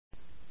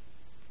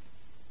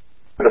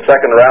the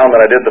second round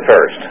than I did the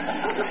first.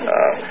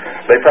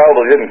 They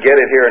probably didn't get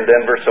it here in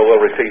Denver, so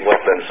we'll repeat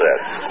what's been said.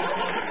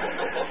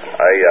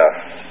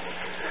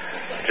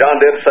 John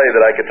did say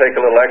that I could take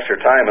a little extra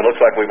time. It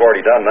looks like we've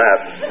already done that.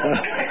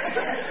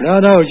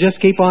 No, just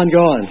keep on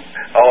going.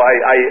 Oh,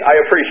 I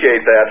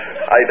appreciate that.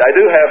 I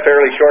do have a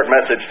fairly short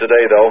message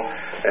today, though,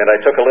 and I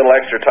took a little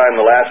extra time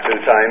the last two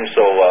times,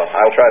 so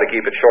I'll try to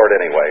keep it short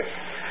anyway.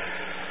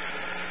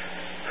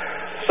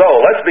 So,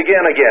 let's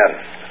begin again.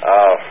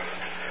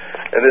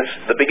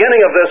 The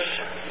beginning of this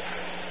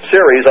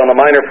series on the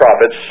minor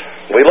prophets,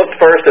 we looked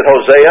first at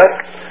Hosea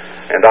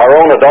and our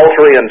own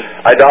adultery and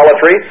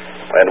idolatry,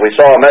 and we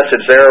saw a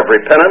message there of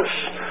repentance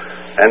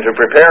and to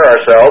prepare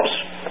ourselves.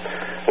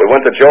 We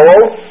went to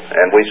Joel,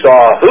 and we saw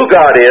who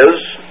God is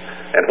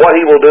and what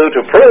He will do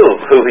to prove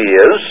who He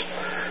is,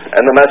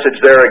 and the message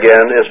there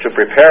again is to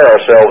prepare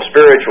ourselves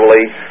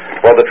spiritually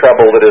for the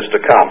trouble that is to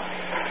come.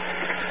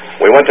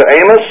 We went to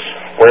Amos,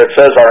 where it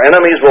says our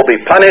enemies will be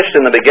punished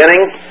in the beginning,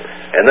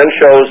 and then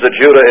shows that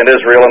Judah and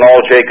Israel and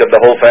all Jacob,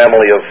 the whole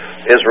family of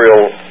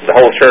Israel, the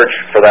whole church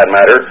for that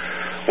matter,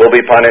 will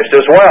be punished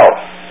as well.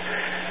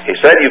 He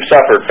said, you've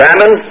suffered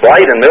famine,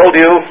 blight, and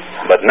mildew,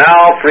 but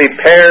now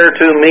prepare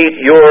to meet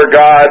your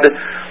God,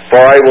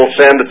 for I will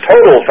send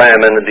total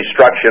famine and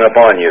destruction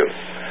upon you.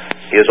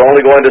 He is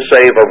only going to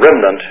save a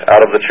remnant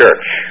out of the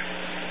church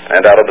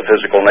and out of the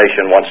physical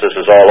nation once this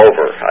is all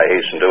over, I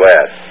hasten to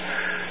add.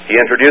 He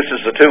introduces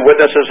the two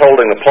witnesses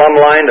holding the plumb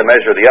line to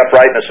measure the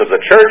uprightness of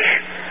the church,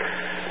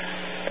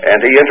 and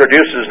he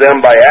introduces them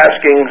by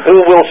asking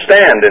who will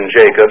stand in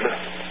Jacob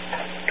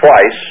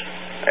twice,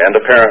 and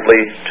apparently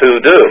two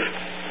do.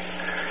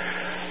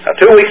 Now,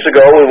 2 weeks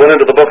ago, we went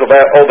into the book of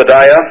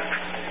Obadiah,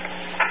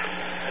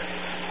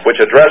 which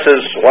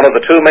addresses one of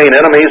the two main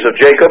enemies of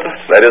Jacob,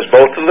 that is,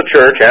 both of the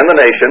church and the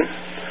nation.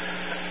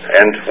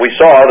 And we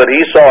saw that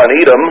Esau and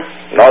Edom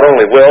not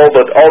only will,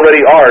 but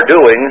already are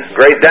doing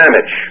great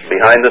damage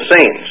behind the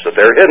scenes, that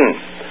they're hidden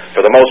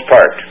for the most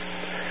part.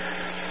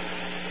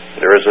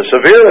 There is a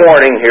severe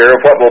warning here of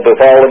what will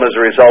befall them as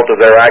a result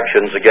of their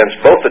actions against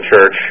both the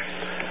church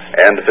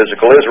and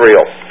physical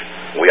Israel.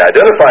 We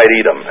identified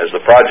Edom as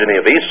the progeny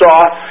of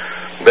Esau,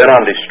 bent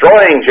on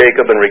destroying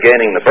Jacob and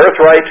regaining the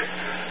birthright,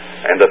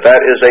 and that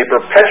is a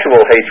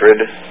perpetual hatred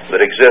that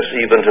exists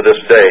even to this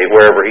day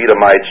wherever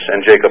Edomites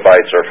and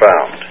Jacobites are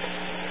found.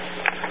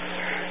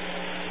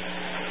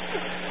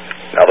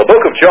 Now, the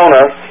book of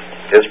Jonah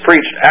is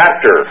preached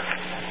after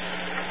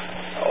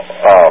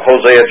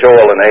Hosea,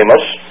 Joel, and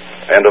Amos,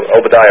 and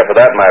Obadiah for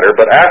that matter,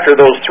 but after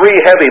those three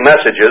heavy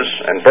messages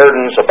and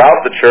burdens about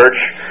the church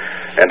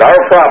and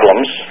our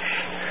problems,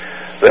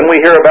 then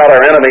we hear about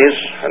our enemies,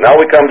 and now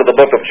we come to the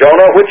book of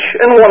Jonah, which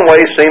in one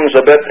way seems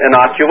a bit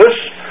innocuous.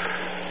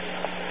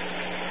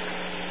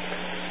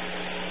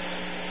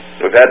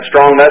 We've had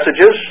strong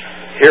messages.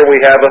 Here we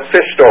have a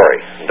fish story,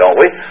 don't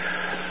we?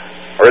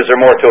 Or is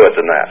there more to it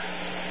than that?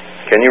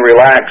 Can you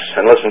relax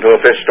and listen to a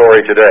fish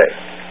story today?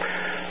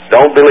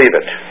 Don't believe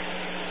it.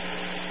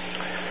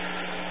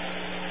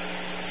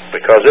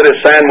 Because it is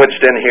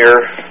sandwiched in here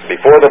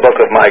before the book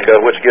of Micah,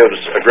 which gives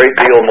a great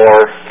deal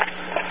more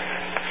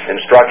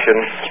instruction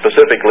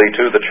specifically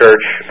to the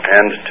church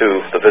and to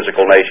the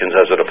physical nations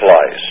as it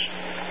applies.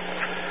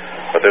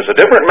 But there's a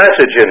different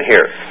message in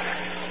here,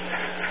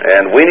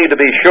 and we need to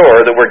be sure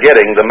that we're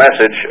getting the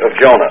message of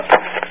Jonah.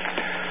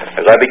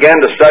 As I began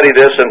to study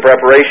this in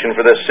preparation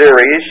for this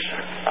series,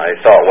 I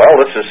thought, well,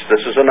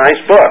 this is a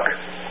nice book.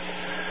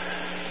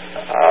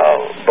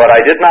 But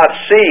I did not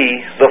see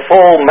the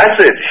full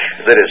message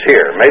that is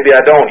here. Maybe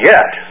I don't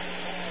yet.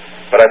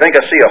 But I think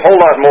I see a whole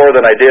lot more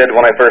than I did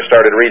when I first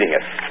started reading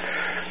it.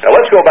 Now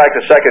let's go back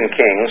to 2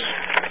 Kings,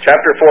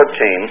 chapter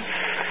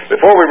 14,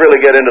 before we really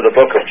get into the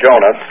book of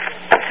Jonah,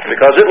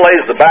 because it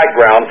lays the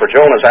background for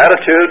Jonah's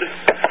attitude,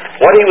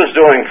 what he was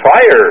doing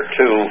prior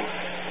to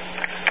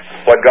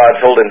what God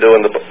told him to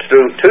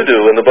do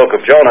in the book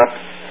of Jonah.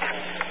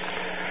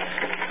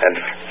 And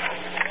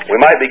we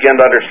might begin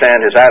to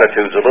understand his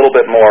attitudes a little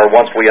bit more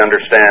once we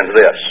understand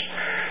this.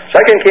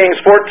 2 Kings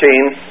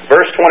 14,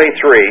 verse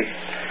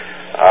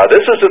 23,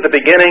 this is at the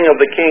beginning of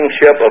the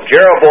kingship of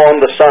Jeroboam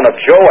the son of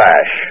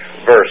Joash,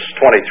 verse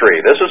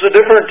 23. This is a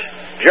different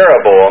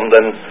Jeroboam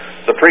than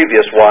the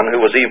previous one who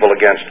was evil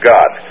against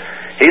God.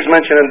 He's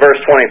mentioned in verse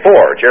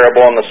 24,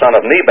 Jeroboam the son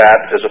of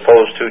Nebat, as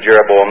opposed to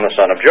Jeroboam the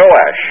son of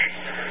Joash.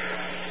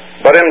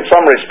 But in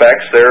some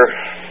respects, they're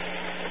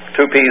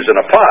two peas in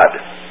a pod.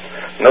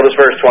 Notice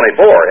verse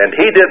 24, and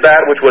he did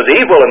that which was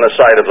evil in the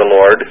sight of the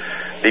Lord,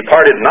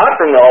 departed not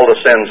from all the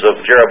sins of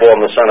Jeroboam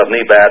the son of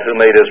Nebat, who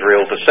made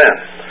Israel to sin.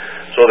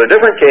 So they're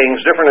different kings,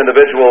 different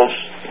individuals,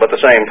 but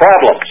the same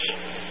problems.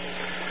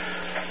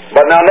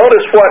 But now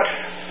notice what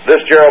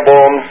this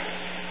Jeroboam,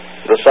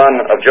 the son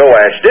of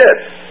Joash, did.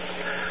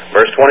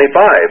 Verse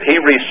 25, he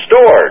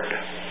restored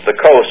the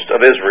coast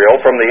of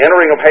Israel from the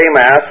entering of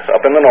Hamath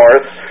up in the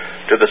north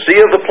to the sea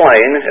of the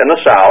plain in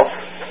the south,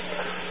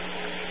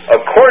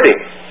 according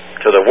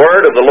to the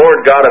word of the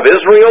Lord God of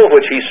Israel,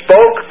 which he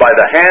spoke by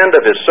the hand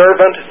of his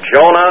servant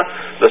Jonah,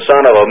 the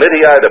son of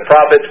Amittai the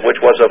prophet, which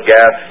was of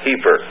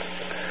Gath-Hepher.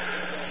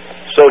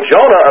 So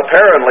Jonah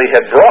apparently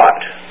had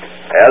brought,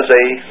 as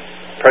a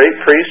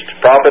priest,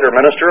 prophet, or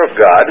minister of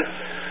God,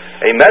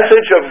 a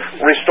message of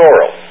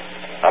restoral,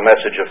 a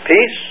message of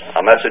peace,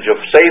 a message of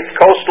safe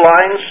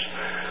coastlines,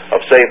 of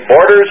safe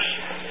borders,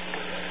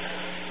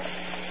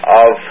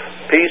 of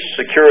peace,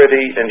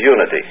 security, and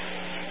unity.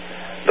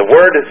 The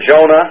word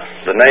Jonah,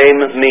 the name,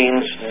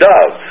 means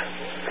dove,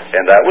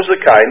 and that was the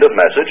kind of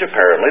message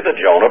apparently that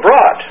Jonah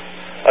brought.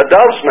 A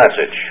dove's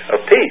message of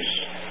peace,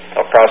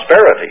 of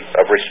prosperity,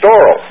 of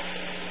restoral.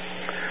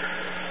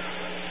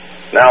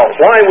 Now,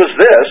 why was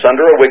this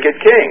under a wicked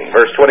king?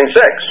 Verse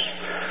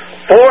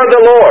 26. For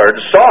the Lord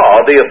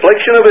saw the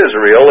affliction of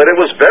Israel, and it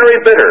was very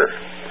bitter.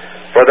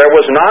 For there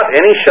was not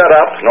any shut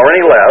up, nor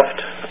any left.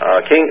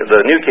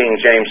 The New King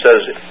James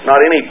says, not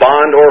any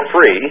bond or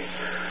free,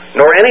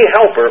 nor any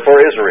helper for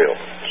Israel.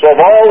 So of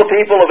all the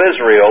people of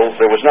Israel,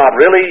 there was not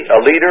really a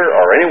leader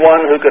or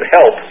anyone who could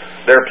help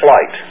their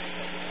plight.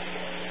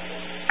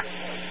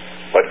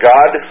 But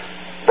God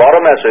brought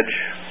a message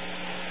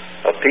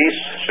of peace,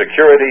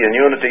 security, and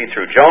unity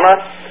through Jonah,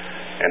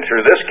 and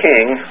through this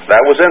king that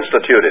was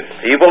instituted,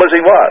 evil as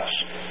he was.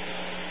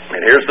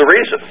 And here's the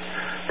reason.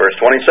 Verse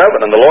 27,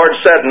 And the Lord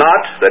said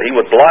not that he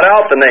would blot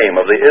out the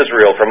name of the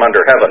Israel from under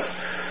heaven,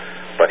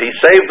 but he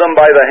saved them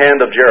by the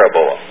hand of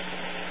Jeroboam.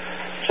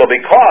 So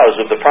because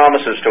of the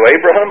promises to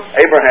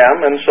Abraham,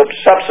 and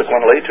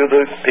subsequently to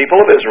the people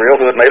of Israel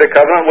who had made a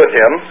covenant with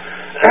him,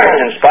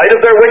 in spite of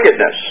their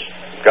wickedness,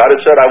 God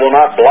had said, I will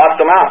not blot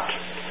them out.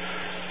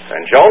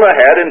 And Jonah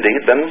had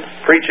indeed been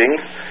preaching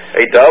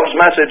a dove's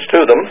message to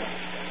them,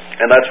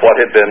 and that's what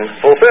had been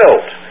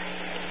fulfilled.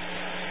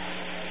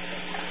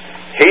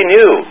 He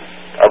knew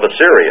of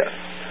Assyria,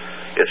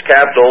 its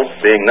capital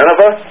being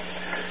Nineveh,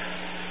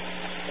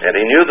 and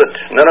he knew that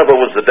Nineveh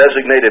was the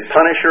designated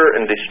punisher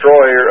and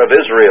destroyer of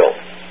Israel.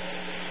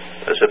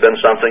 This had been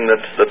something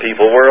that the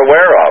people were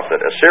aware of, that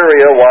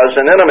Assyria was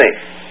an enemy.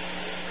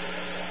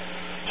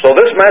 So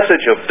this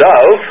message of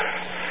dove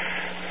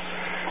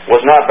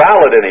was not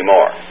valid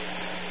anymore.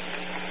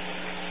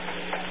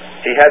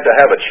 He had to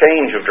have a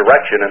change of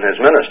direction in his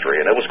ministry,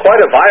 and it was quite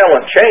a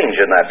violent change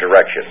in that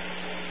direction.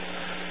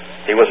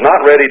 He was not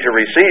ready to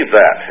receive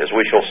that, as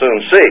we shall soon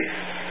see.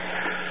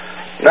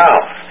 Now,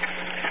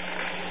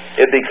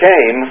 it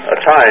became a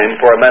time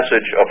for a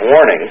message of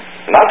warning,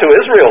 not to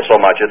Israel so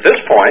much at this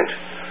point,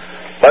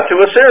 but to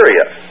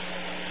Assyria.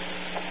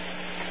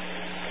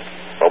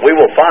 But we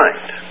will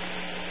find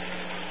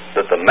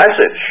that the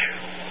message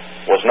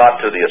was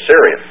not to the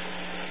Assyrian.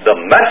 The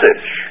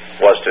message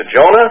was to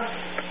Jonah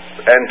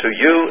and to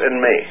you and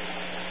me.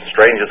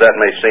 Strange as that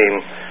may seem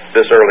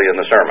this early in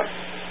the sermon.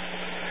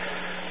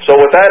 So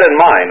with that in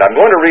mind, I'm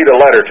going to read a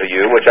letter to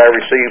you, which I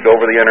received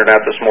over the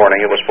internet this morning.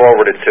 It was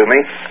forwarded to me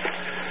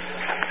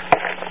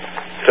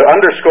to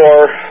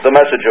underscore the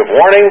message of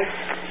warning,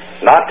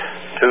 not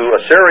to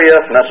Assyria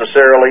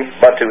necessarily,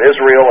 but to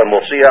Israel, and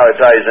we'll see how it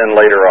ties in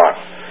later on.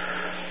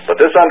 But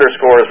this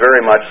underscores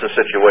very much the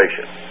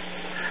situation.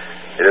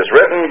 It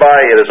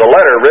is a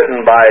letter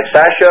written by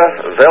Sasha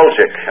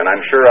Veljic, and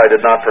I'm sure I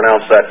did not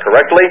pronounce that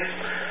correctly,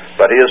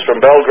 but he is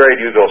from Belgrade,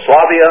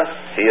 Yugoslavia.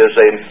 He is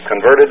a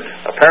converted,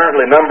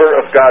 apparently member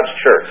of God's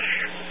church.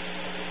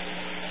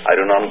 I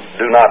do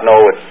not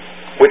know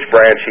which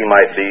branch he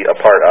might be a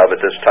part of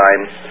at this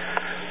time,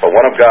 but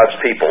one of God's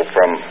people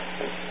from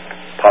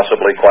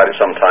possibly quite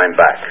some time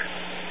back.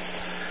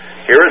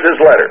 Here is his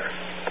letter.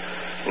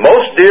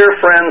 Most dear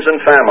friends and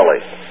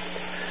family,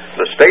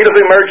 the state of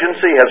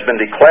emergency has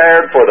been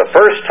declared for the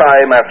first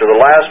time after the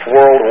last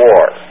World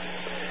War.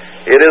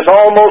 It is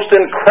almost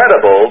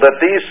incredible that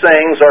these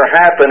things are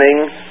happening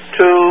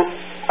to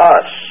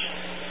us.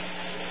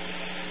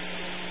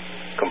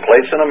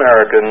 Complacent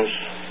Americans,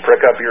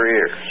 prick up your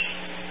ears.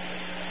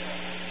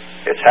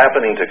 It's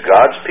happening to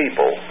God's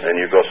people in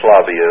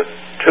Yugoslavia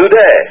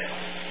today.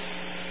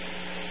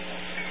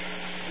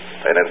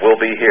 And it will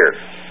be here.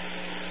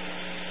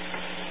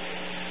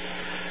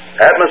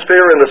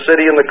 Atmosphere in the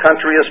city and the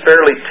country is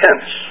fairly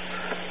tense,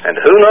 and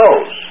who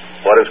knows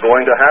what is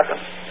going to happen.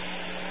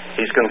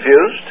 He's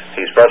confused,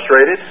 he's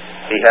frustrated,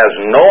 he has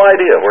no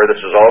idea where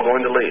this is all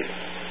going to lead.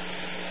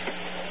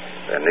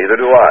 And neither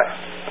do I,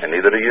 and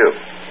neither do you.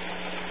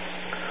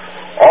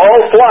 All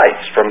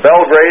flights from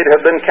Belgrade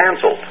have been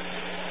canceled.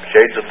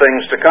 Shades of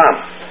things to come.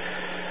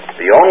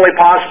 The only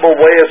possible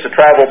way is to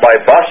travel by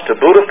bus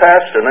to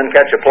Budapest and then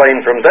catch a plane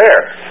from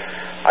there.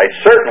 I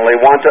certainly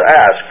want to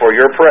ask for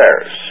your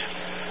prayers.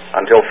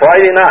 Until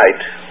Friday night,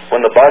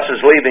 when the bus is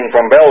leaving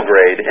from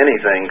Belgrade,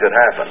 anything could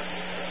happen.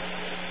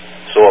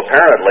 So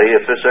apparently,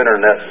 if this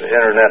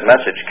internet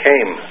message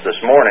came this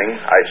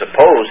morning, I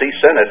suppose he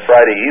sent it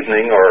Friday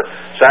evening or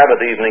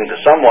Sabbath evening to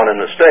someone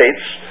in the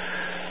States,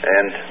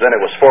 and then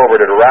it was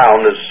forwarded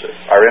around as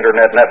our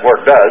internet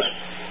network does.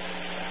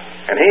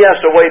 And he has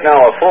to wait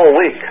now a full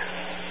week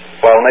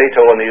while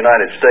NATO and the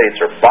United States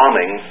are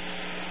bombing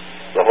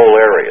the whole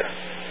area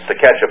to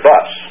catch a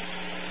bus,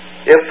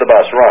 if the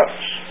bus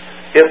runs.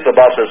 If the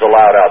bus is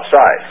allowed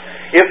outside,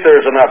 if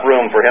there's enough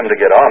room for him to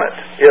get on it,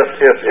 if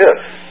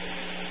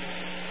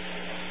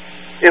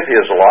he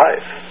is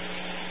alive.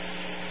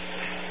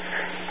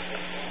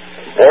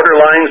 Border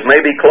lines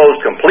may be closed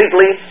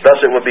completely, thus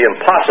it would be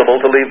impossible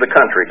to leave the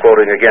country,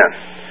 quoting again.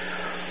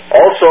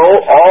 Also,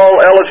 all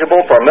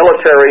eligible for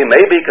military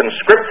may be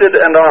conscripted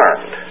and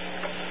armed.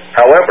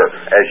 However,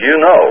 as you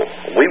know,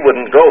 we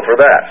wouldn't go for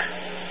that.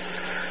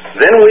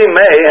 Then we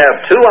may have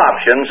two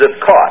options if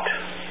caught: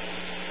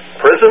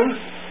 prison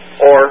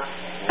or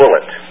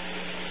bullet.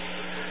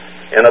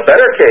 In a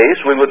better case,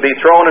 we would be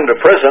thrown into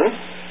prison.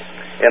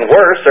 In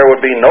worse, there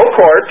would be no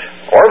court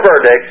or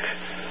verdict,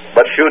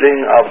 but shooting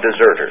of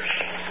deserters.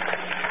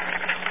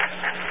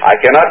 I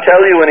cannot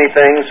tell you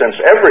anything, since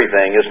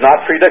everything is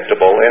not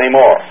predictable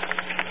anymore.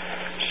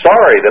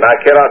 Sorry that I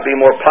cannot be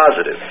more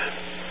positive.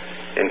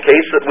 In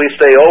case that we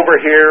stay over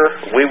here,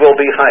 we will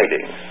be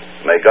hiding.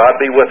 May God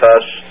be with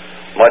us.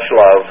 Much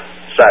love,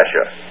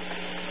 Sasha.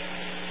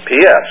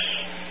 P.S.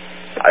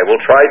 I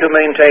will try to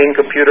maintain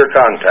computer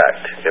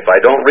contact. If I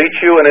don't reach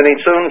you in any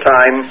soon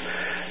time,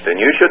 then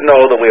you should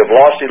know that we have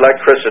lost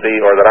electricity,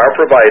 or that our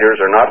providers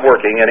are not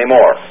working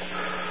anymore,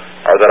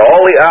 or that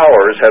all the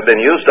hours have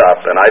been used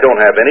up and I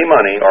don't have any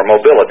money or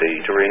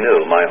mobility to renew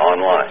my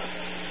online.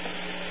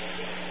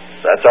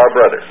 That's our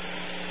brother.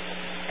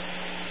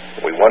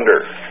 We wonder,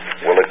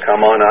 will it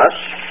come on us?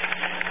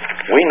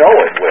 We know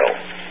it will.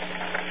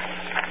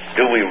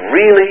 Do we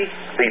really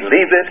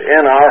believe it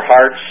in our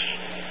hearts?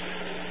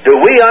 Do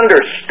we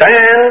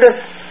understand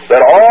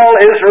that all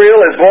Israel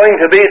is going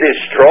to be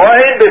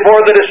destroyed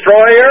before the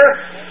destroyer?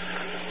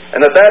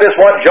 And that is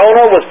what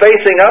Jonah was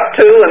facing up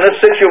to in this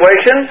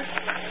situation?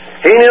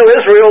 He knew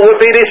Israel would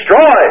be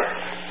destroyed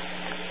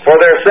for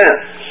their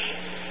sins.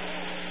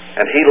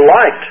 And he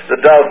liked the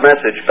dove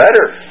message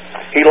better.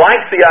 He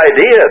liked the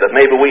idea that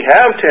maybe we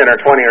have 10 or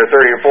 20 or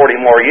 30 or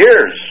 40 more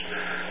years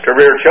to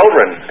rear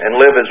children and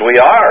live as we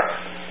are.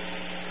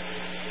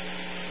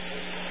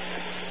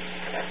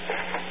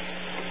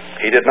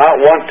 He did not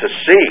want to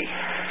see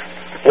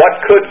what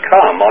could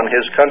come on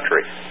his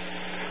country.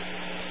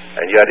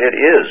 And yet it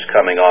is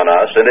coming on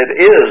us, and it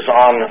is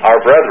on our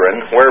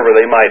brethren, wherever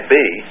they might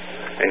be,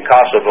 in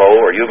Kosovo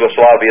or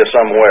Yugoslavia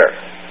somewhere.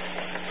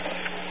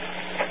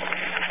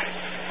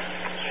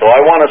 So I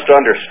want us to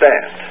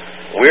understand,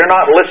 we're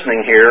not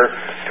listening here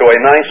to a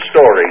nice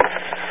story,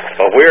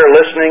 but we're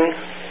listening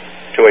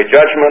to a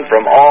judgment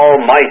from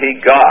Almighty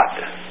God.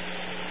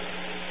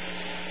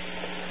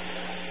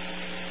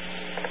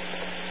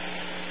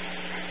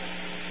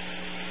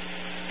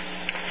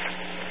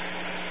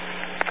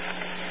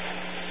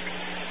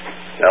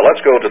 Now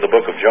let's go to the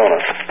book of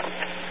Jonah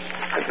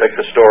and pick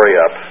the story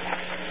up.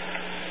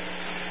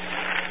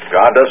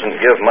 God doesn't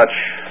give much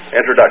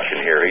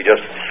introduction here. He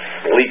just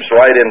leaps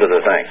right into the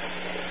thing.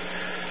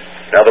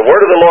 Now the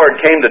word of the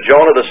Lord came to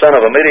Jonah the son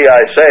of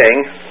Amittai, saying,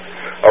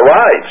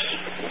 Arise,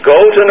 go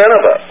to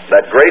Nineveh,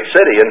 that great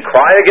city, and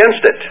cry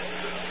against it,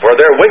 for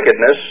their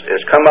wickedness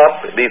is come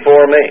up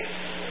before me.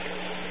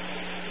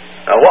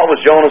 Now what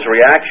was Jonah's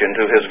reaction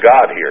to his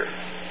God here?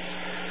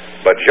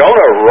 But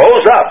Jonah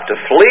rose up to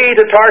flee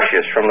to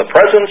Tarshish from the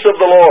presence of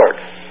the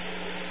Lord.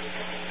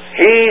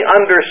 He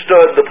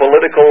understood the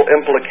political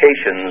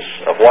implications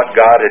of what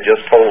God had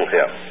just told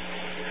him.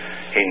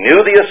 He knew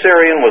the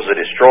Assyrian was a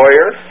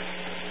destroyer.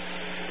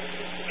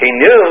 He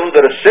knew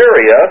that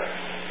Assyria,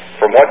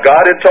 from what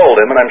God had told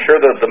him, and I'm sure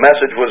that the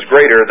message was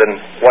greater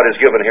than what is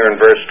given here in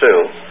verse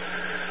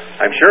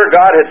 2, I'm sure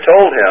God had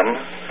told him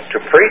to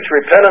preach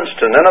repentance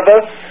to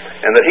Nineveh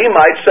and that he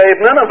might save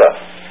Nineveh.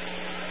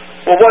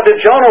 Well, what did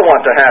Jonah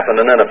want to happen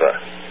to Nineveh?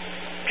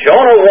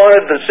 Jonah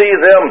wanted to see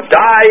them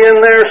die in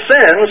their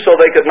sins so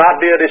they could not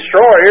be a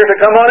destroyer to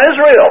come on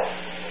Israel.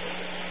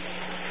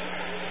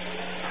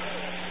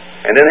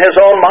 And in his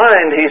own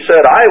mind, he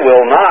said, I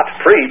will not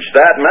preach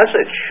that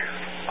message.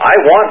 I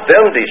want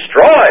them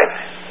destroyed.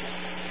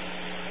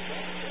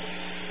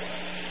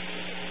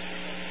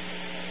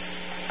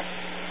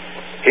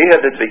 He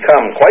had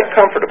become quite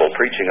comfortable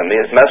preaching a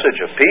message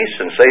of peace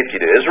and safety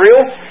to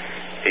Israel.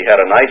 He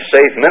had a nice,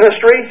 safe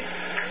ministry.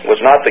 Was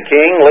not the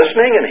king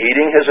listening and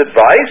heeding his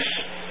advice?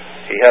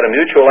 He had a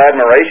mutual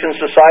admiration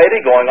society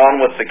going on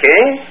with the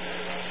king.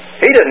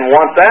 He didn't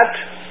want that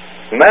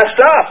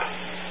messed up.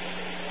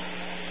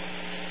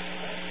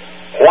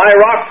 Why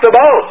rock the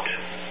boat?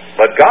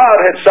 But God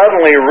had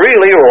suddenly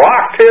really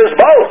rocked his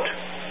boat.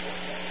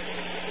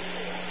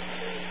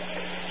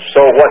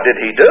 So what did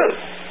he do?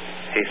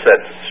 He said,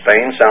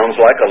 Spain sounds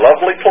like a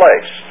lovely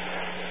place.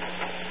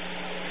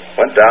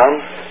 Went down,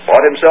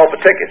 bought himself a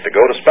ticket to go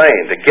to Spain,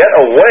 to get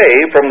away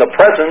from the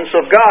presence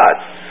of God.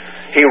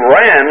 He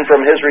ran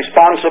from his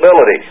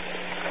responsibility.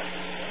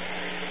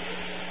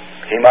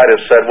 He might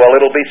have said, well,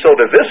 it'll be so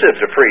divisive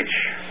to preach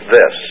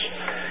this.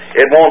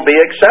 It won't be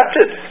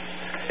accepted.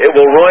 It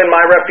will ruin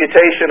my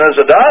reputation as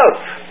a dove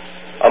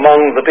among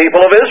the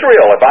people of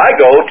Israel if I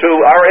go to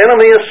our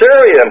enemy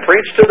Assyria and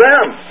preach to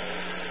them.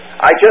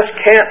 I just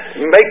can't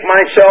make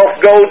myself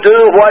go do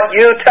what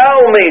you tell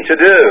me to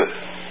do.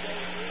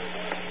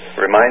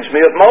 Reminds me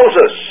of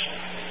Moses.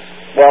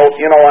 Well,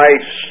 I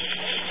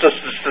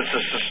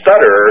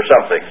stutter or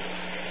something.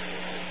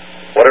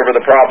 Whatever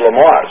the problem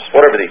was,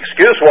 whatever the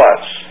excuse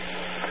was.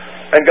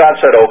 And God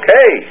said,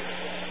 okay,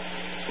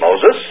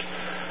 Moses,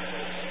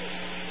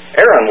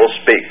 Aaron will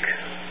speak,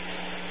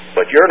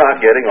 but you're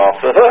not getting off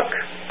the hook.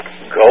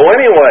 Go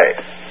anyway,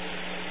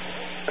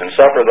 and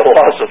suffer the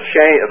loss of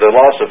shame, the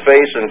loss of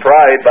face and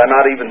pride by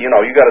not even, you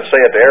got to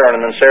say it to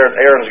Aaron, and then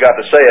Aaron's got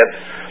to say it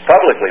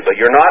publicly, but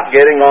you're not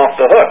getting off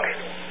the hook.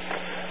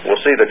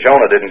 We'll see that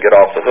Jonah didn't get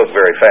off the hook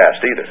very fast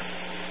either.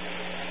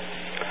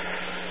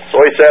 So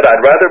he said,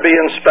 I'd rather be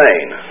in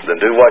Spain than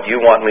do what you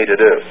want me to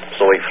do.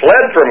 So he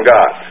fled from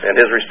God and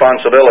his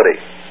responsibility.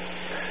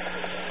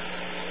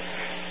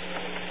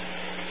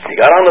 He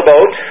got on the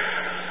boat,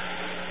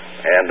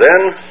 and then,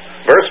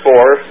 verse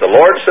 4, the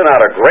Lord sent out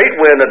a great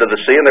wind into the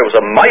sea, and there was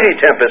a mighty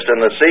tempest in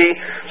the sea,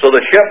 so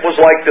the ship was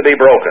like to be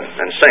broken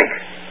and sink.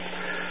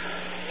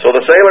 So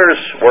the sailors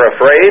were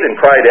afraid and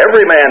cried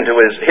every man to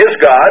his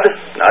God.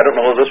 Now, I don't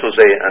know if this was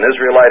an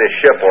Israelitish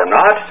ship or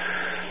not.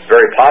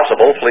 Very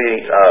possible,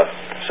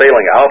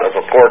 sailing out of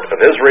a port of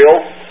Israel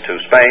to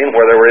Spain,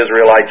 where there were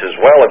Israelites as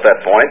well at that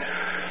point.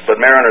 But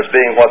mariners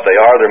being what they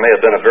are, there may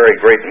have been a very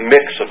great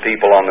mix of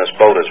people on this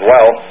boat as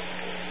well.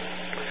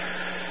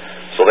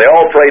 So they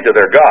all prayed to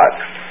their God,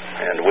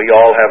 and we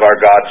all have our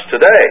gods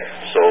today.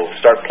 So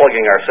start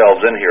plugging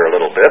ourselves in here a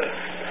little bit.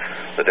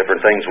 The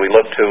different things we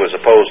look to as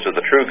opposed to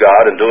the true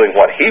God and doing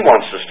what He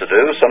wants us to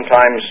do.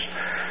 Sometimes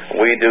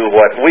we do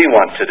what we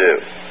want to do.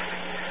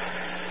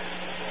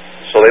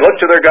 So they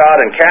looked to their God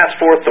and cast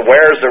forth the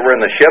wares that were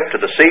in the ship to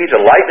the sea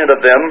to lighten it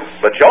of them.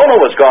 But Jonah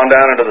was gone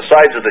down into the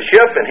sides of the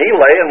ship, and he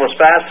lay and was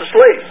fast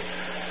asleep.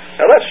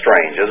 Now that's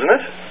strange, isn't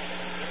it?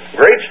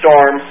 Great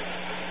storm,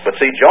 but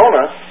see,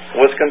 Jonah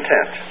was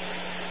content.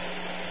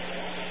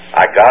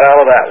 I got out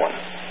of that one.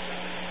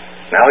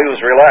 Now he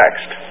was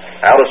relaxed.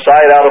 Out of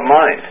sight, out of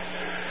mind.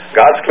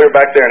 God's clear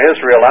back there in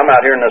Israel. I'm out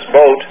here in this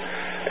boat,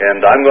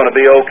 and I'm going to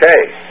be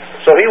okay.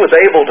 So he was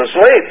able to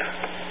sleep.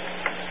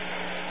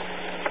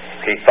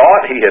 He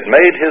thought he had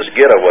made his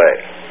getaway.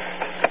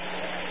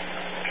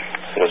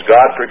 Was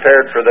God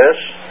prepared for this?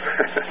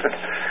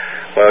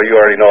 Well, you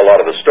already know a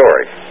lot of the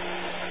story.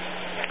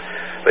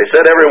 They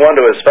said every one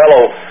to his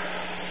fellow.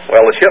 Well,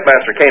 the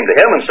shipmaster came to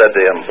him and said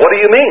to him, what do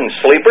you mean,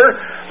 sleeper?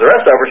 The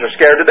rest of us are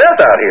scared to death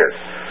out here.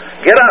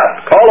 Get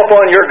up, call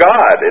upon your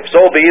God, if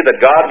so be that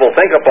God will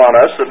think upon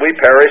us that we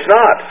perish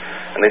not.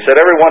 And they said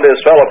every one to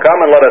his fellow, come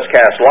and let us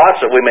cast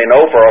lots that we may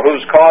know for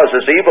whose cause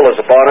this evil is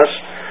upon us.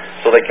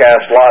 So they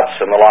cast lots,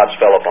 and the lots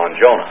fell upon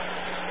Jonah.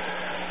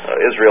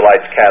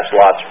 Israelites cast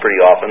lots pretty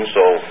often,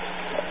 so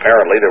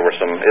apparently there were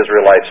some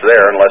Israelites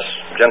there, unless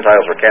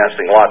Gentiles were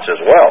casting lots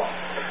as well.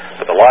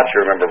 But the lots, you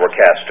remember, were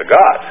cast to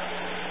God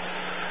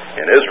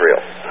in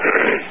Israel.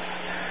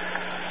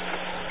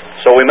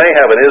 So we may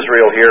have an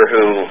Israel here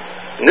who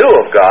knew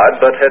of God,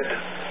 but had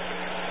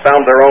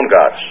found their own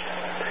gods.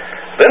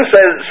 Then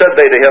said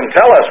they to him,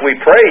 tell us, we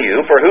pray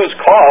you, for whose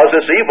cause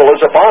this evil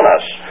is upon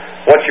us.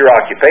 What's your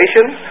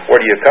occupation? Where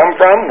do you come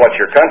from? What's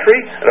your country?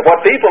 And of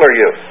what people are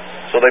you?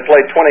 So they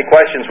played 20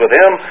 questions with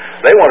him.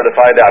 They wanted to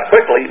find out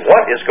quickly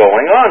what is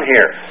going on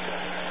here.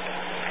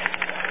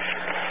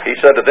 He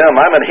said to them,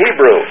 I'm an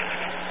Hebrew,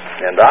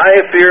 and I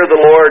fear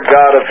the Lord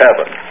God of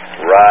heaven.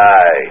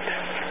 Right.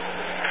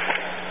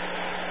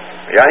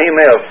 Yeah, he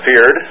may have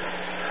feared.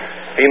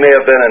 He may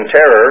have been in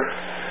terror,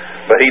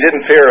 but he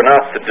didn't fear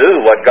enough to do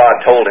what God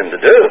told him to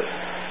do.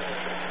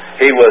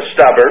 He was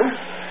stubborn.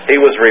 He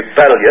was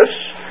rebellious.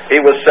 He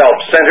was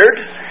self-centered.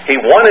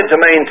 He wanted to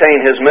maintain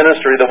his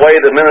ministry the way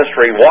the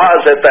ministry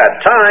was at that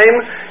time.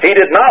 He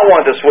did not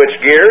want to switch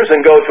gears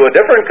and go to a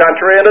different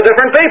country and a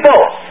different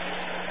people.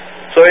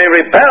 So he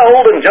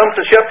rebelled and jumped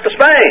the ship to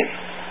Spain.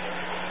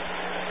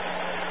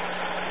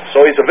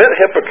 So he's a bit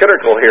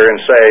hypocritical here in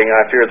saying,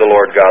 I fear the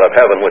Lord God of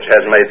heaven, which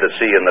has made the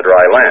sea and the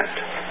dry land.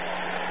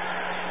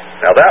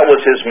 Now that was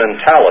his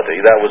mentality,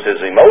 that was his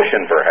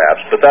emotion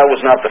perhaps, but that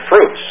was not the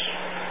fruits.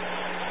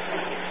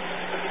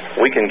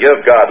 We can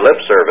give God lip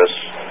service,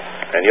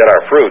 and yet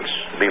our fruits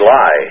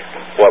belie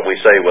what we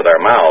say with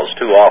our mouths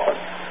too often.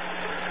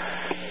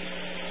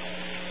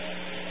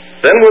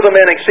 Then were the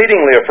men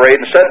exceedingly afraid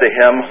and said to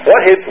him,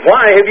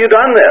 why have you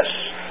done this?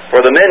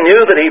 For the men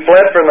knew that he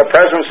fled from the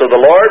presence of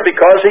the Lord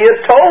because he had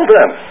told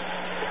them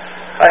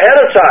ahead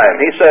of time.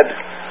 He said,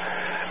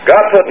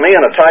 God put me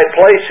in a tight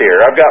place here.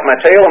 I've got my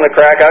tail in the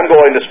crack. I'm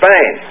going to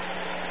Spain.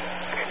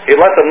 He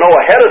let them know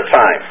ahead of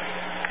time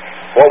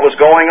what was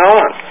going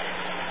on.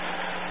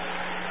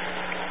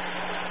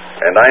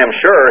 And I am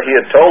sure he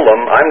had told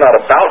them, I'm not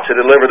about to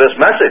deliver this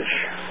message.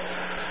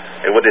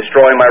 It would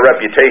destroy my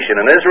reputation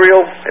in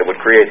Israel. It would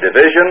create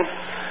division.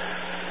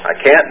 I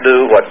can't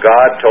do what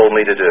God told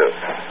me to do.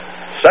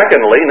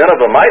 Secondly,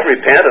 Nineveh might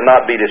repent and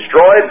not be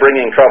destroyed,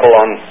 bringing trouble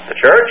on the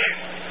church.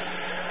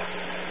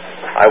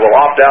 I will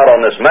opt out on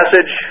this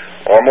message,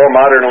 or more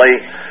modernly,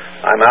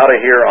 I'm out of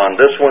here on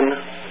this one,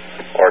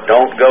 or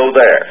don't go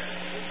there,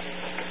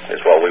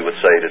 is what we would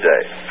say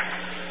today.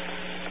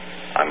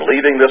 I'm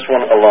leaving this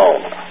one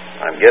alone.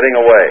 I'm getting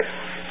away.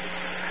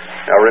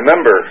 Now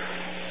remember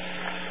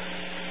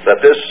that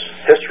this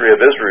history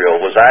of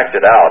Israel was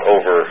acted out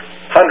over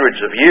hundreds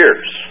of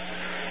years,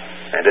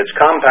 and it's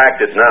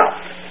compacted now.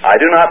 I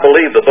do not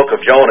believe the book of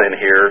Jonah in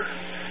here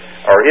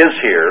or is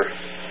here,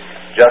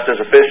 just as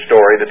a fish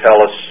story to tell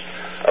us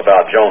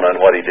about Jonah and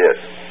what he did.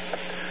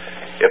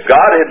 If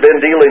God had been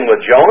dealing with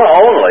Jonah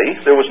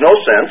only, there was no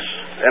sense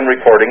in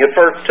recording it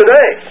for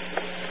today.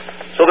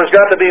 So there's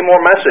got to be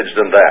more message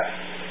than that.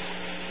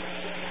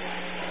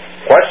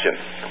 Question: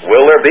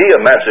 will there be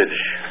a message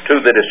to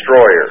the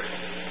destroyer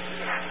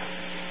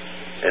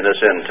in this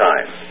end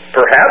time?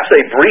 Perhaps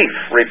a brief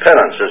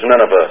repentance, as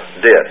Nineveh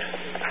did,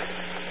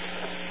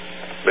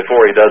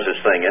 before he does his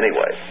thing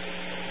anyway.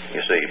 You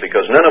see,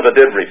 because Nineveh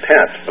did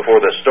repent before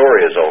this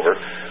story is over,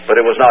 but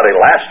it was not a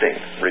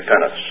lasting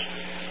repentance.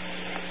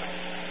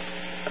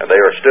 And they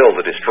are still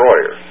the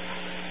destroyer.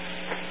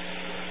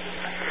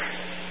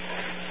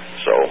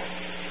 So,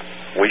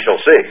 we shall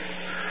see.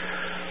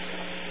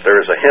 There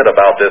is a hint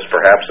about this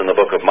perhaps in the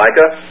book of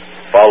Micah,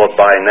 followed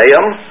by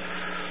Nahum,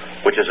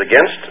 which is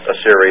against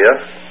Assyria,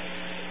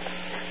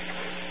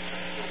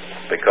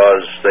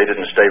 because they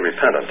didn't stay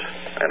repentant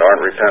and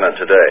aren't repentant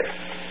today.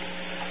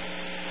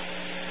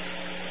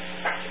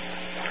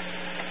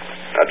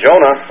 Now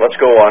Jonah, let's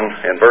go on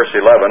in verse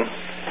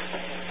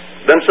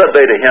 11. Then said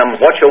they to him,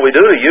 What shall we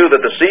do to you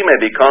that the sea may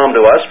be calm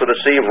to us? For the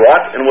sea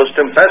wrought and was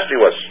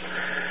tempestuous.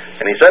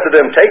 And he said to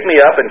them, Take me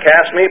up and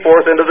cast me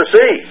forth into the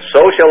sea.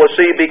 So shall the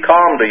sea be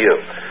calm to you.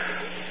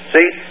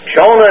 See,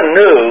 Jonah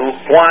knew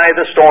why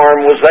the storm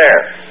was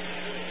there.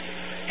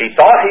 He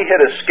thought he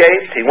had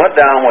escaped. He went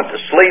down, went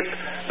to sleep.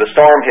 The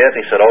storm hit.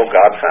 He said, Oh,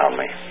 God found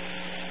me.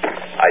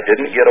 I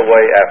didn't get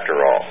away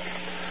after all.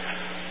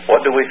 What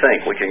do we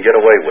think we can get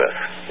away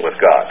with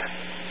God?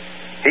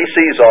 He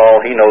sees all.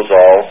 He knows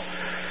all.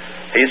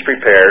 He's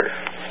prepared.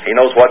 He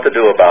knows what to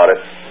do about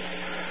it.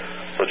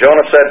 So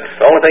Jonah said,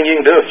 the only thing you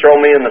can do is throw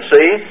me in the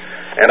sea,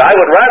 and I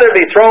would rather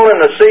be thrown in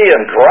the sea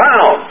and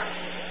drown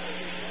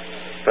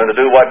than to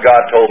do what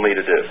God told me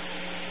to do.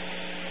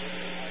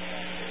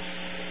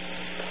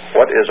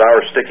 What is our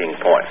sticking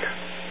point?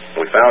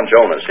 We found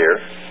Jonah's here.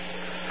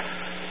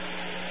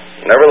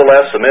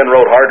 Nevertheless, the men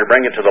rowed hard to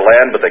bring it to the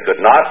land, but they could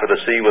not, for the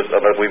sea was,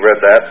 we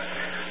read that,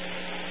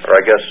 or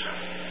I guess,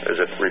 is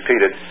it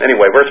repeated?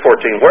 Anyway, verse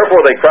 14,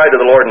 Wherefore they cried to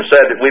the Lord and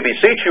said, We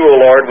beseech you, O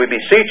Lord, we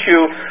beseech you,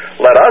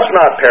 let us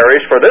not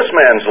perish for this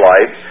man's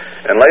life,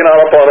 and lay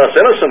not upon us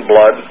innocent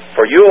blood,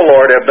 for you, O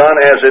Lord, have done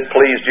as it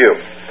pleased you.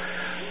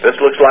 This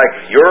looks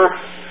like your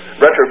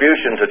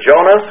retribution to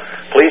Jonah.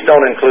 Please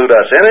don't include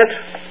us in it.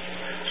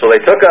 So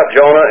they took up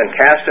Jonah and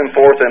cast him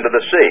forth into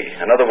the sea.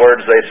 In other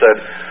words, they said,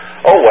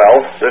 Oh well,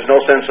 there's no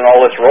sense in all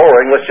this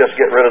roaring, let's just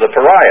get rid of the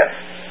pariah.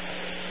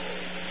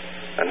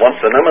 And once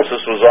the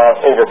nemesis was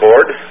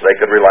overboard, they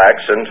could relax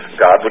and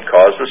God would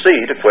cause the sea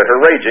to quit her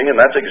raging, and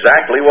that's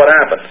exactly what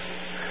happened.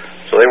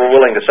 So they were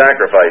willing to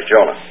sacrifice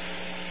Jonah.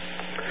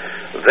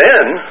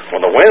 Then,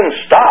 when the wind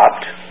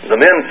stopped, the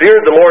men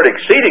feared the Lord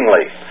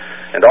exceedingly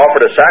and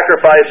offered a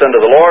sacrifice unto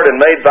the Lord and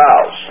made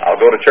vows. I'll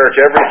go to church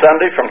every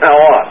Sunday from now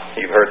on.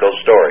 You've heard those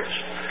stories.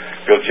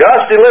 If you'll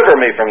just deliver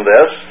me from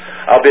this,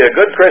 I'll be a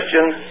good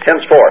Christian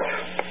henceforth.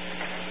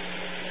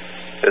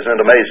 Isn't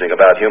it amazing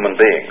about human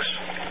beings?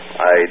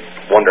 I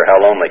wonder how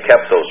long they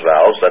kept those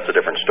vows. That's a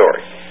different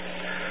story.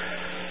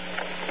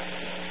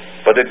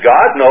 But did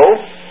God know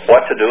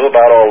what to do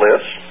about all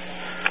this?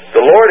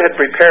 The Lord had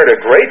prepared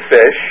a great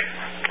fish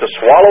to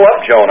swallow up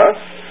Jonah,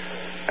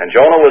 and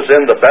Jonah was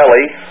in the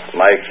belly.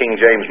 My King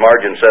James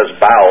margin says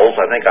bowels.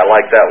 I think I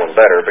like that one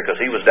better because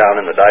he was down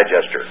in the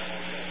digester,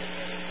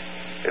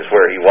 is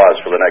where he was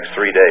for the next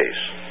 3 days.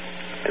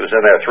 He was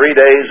in there 3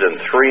 days and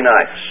 3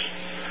 nights,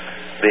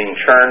 being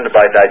churned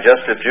by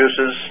digestive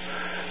juices,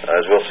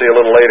 as we'll see a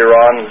little later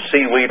on,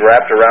 seaweed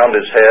wrapped around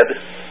his head,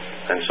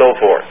 and so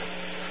forth.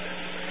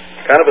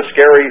 Kind of a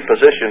scary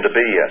position to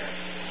be in.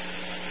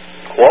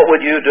 What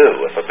would you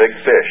do if a big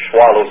fish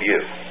swallowed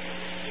you?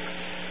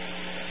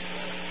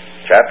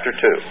 Chapter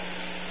 2.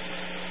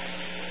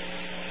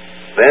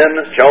 Then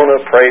Jonah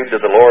prayed to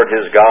the Lord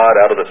his God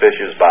out of the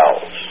fish's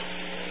bowels.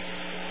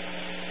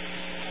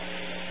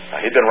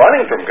 Now, he'd been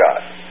running from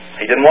God.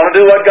 He didn't want to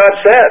do what God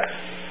said.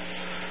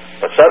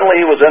 But suddenly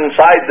he was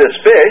inside this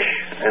fish,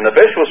 and the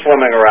fish was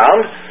swimming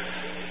around,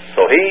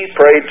 so he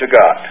prayed to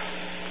God.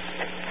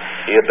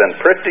 He had been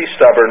pretty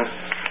stubborn,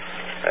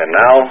 and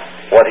now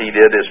what he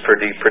did is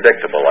pretty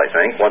predictable, I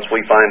think. Once we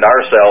find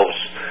ourselves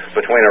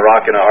between a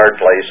rock and a hard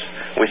place,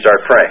 we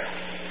start praying.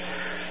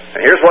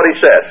 And here's what he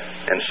said.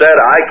 And said,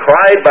 I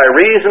cried by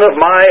reason of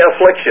my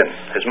affliction.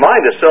 His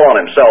mind is still on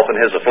himself and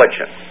his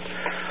affliction.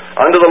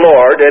 Unto the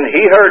Lord, and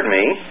he heard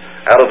me.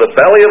 Out of the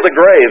belly of the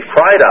grave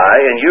cried I,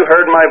 and you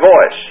heard my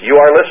voice. You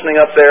are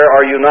listening up there,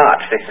 are you not?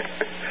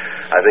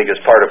 I think is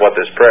part of what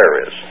this prayer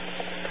is.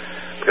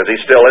 Because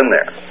he's still in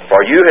there.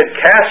 For you had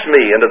cast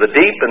me into the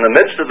deep in the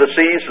midst of the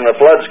seas, and the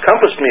floods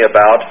compassed me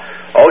about.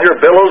 All your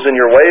billows and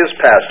your waves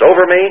passed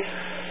over me.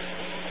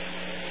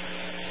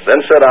 Then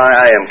said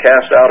I am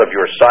cast out of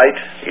your sight,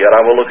 yet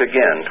I will look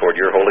again toward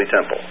your holy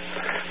temple.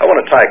 I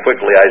want to tie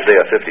quickly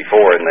Isaiah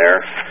 54 in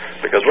there,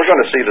 because we're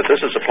going to see that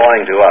this is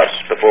applying to us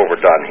before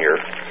we're done here.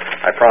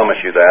 I promise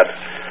you that,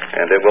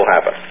 and it will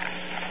happen.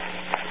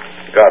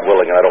 God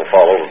willing, and I don't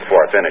fall over before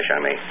I finish, I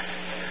mean.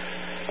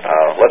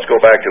 Let's go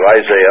back to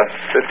Isaiah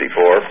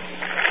 54.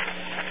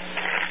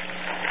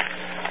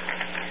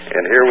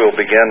 And here we'll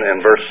begin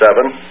in verse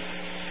 7.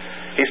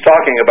 He's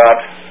talking about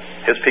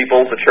his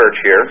people, the church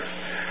here.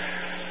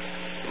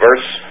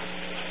 Verse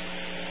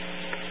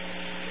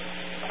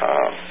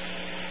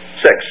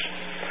 6.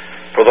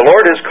 For the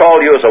Lord has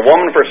called you as a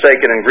woman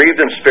forsaken and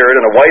grieved in spirit,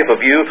 and a wife of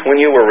youth when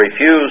you were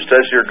refused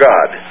as your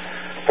God.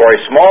 For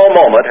a small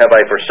moment have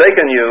I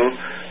forsaken you,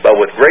 but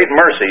with great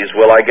mercies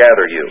will I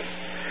gather you.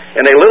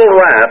 In a little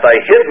wrath I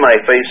hid my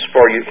face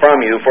from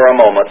you for a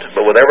moment,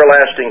 but with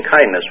everlasting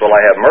kindness will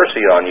I have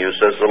mercy on you,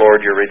 says the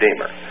Lord your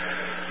Redeemer.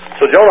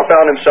 So Jonah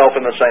found himself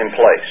in the same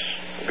place.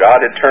 God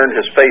had turned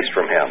his face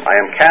from him. I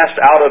am cast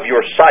out of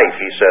your sight,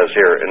 he says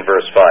here in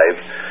verse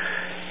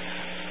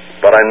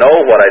 5. But I know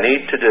what I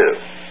need to do.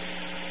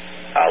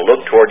 I'll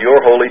look toward your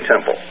holy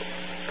temple.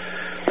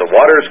 The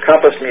waters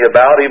compassed me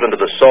about, even to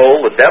the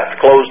soul. The depth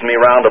closed me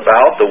round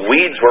about. The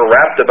weeds were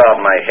wrapped about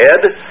my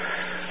head.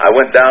 I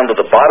went down to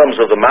the bottoms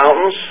of the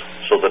mountains,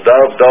 so the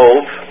dove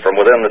dove from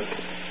within the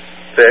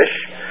fish.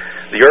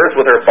 The earth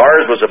with her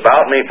bars was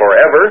about me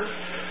forever.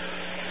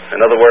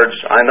 In other words,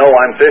 I know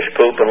I'm fish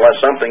poop unless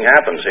something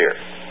happens here.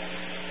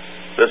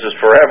 This is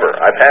forever.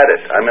 I've had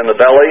it. I'm in the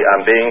belly.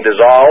 I'm being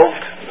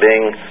dissolved,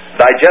 being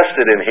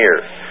digested in here.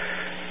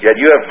 Yet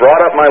you have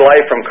brought up my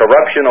life from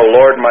corruption, O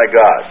Lord my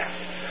God.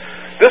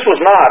 This was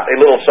not a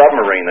little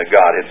submarine that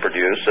God had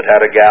produced. It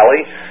had a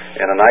galley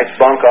and a nice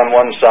bunk on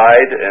one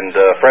side and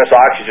fresh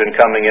oxygen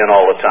coming in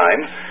all the time.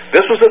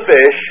 This was a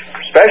fish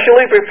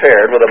specially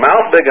prepared with a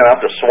mouth big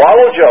enough to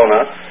swallow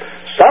Jonah.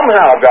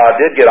 Somehow God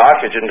did get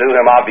oxygen to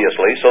him,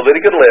 obviously, so that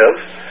he could live.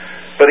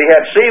 But he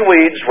had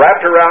seaweeds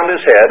wrapped around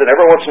his head, and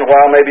every once in a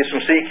while maybe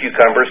some sea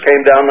cucumbers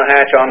came down the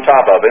hatch on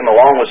top of him,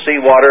 along with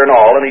seawater and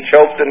all, and he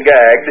choked and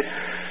gagged.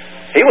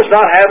 He was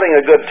not having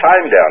a good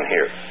time down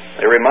here.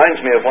 It reminds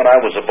me of when I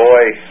was a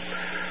boy,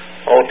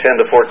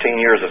 10 to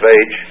 14 years of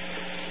age,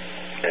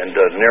 and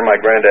near my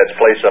granddad's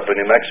place up in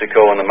New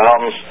Mexico in the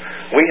mountains,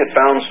 we had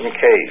found some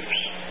caves.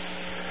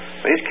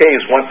 These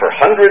caves went for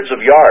hundreds of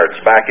yards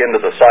back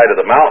into the side of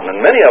the mountain, and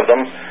many of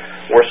them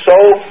were so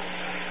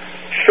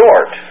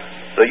short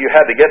that you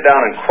had to get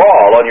down and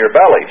crawl on your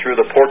belly through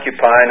the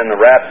porcupine and the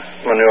rat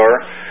manure,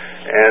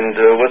 and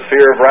with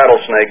fear of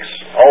rattlesnakes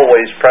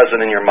always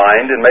present in your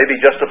mind, and maybe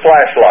just a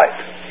flashlight.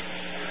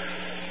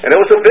 And it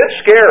was a bit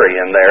scary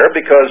in there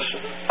because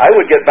I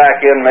would get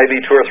back in maybe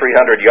 200 or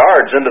 300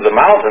 yards into the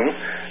mountain,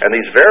 and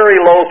these very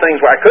low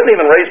things where I couldn't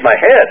even raise my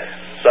head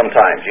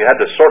sometimes. You had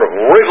to sort of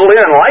wriggle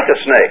in like a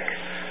snake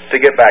to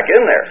get back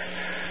in there.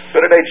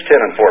 But at age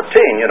 10 and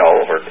 14,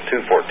 or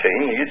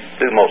 214, you'd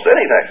do most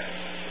anything.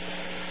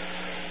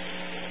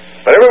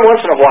 But every once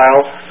in a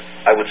while,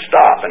 I would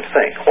stop and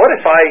think, what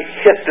if I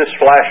hit this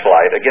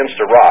flashlight against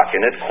a rock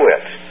and it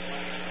quit?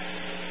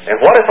 And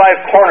what if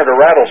I've cornered a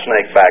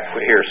rattlesnake back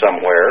here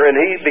somewhere, and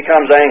he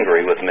becomes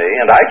angry with me,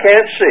 and I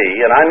can't see,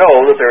 and I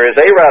know that there is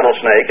a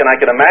rattlesnake, and I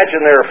can imagine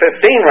there are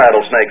 15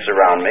 rattlesnakes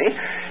around me,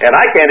 and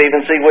I can't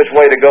even see which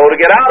way to go to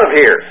get out of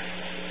here.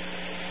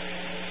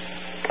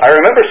 I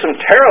remember some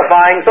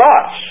terrifying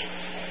thoughts.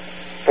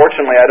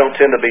 Fortunately, I don't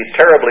tend to be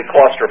terribly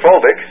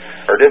claustrophobic,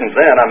 or didn't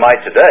then, I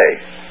might today.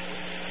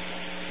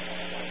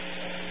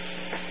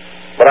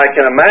 But I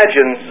can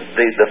imagine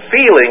the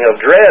feeling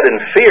of dread and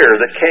fear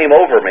that came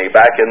over me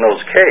back in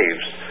those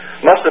caves.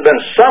 Must have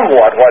been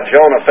somewhat what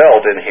Jonah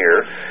felt in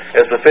here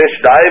as the fish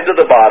dived to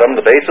the bottom,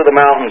 the base of the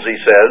mountains, he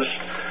says,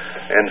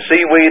 and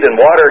seaweed and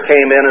water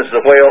came in as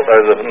the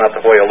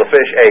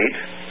fish ate.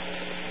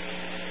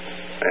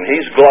 And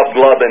he's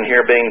glub in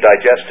here being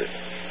digested.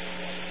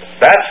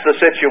 That's the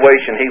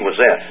situation he was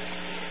in.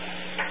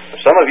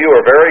 Some of you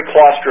are very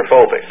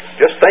claustrophobic.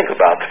 Just think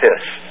about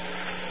this.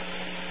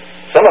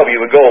 Some of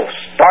you would go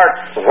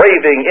start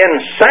raving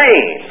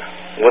insane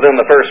within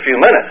the first few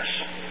minutes.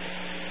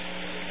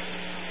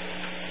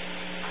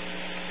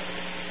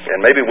 And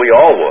maybe we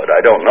all would,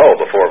 I don't know,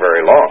 before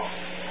very long.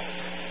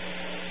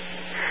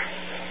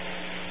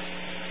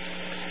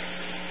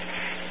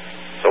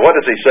 So what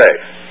does he say?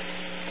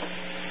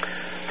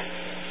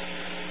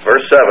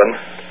 Verse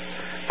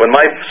 7, when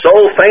my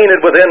soul fainted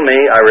within me,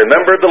 I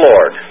remembered the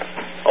Lord.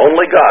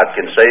 Only God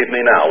can save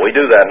me now. We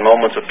do that in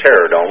moments of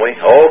terror, don't we?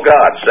 Oh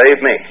God,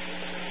 save me.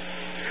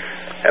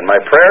 And my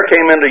prayer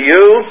came into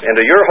you,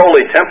 into your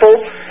holy temple.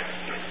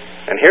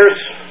 And here's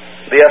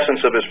the essence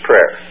of his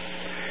prayer.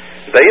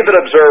 They that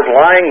observe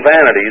lying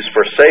vanities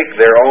forsake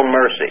their own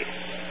mercy.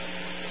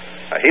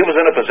 Now, he was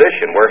in a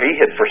position where he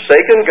had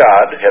forsaken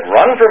God, had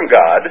run from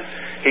God.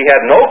 He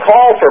had no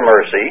call for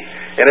mercy.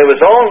 And it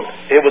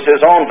was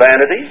his own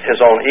vanity,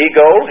 his own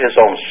ego, his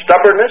own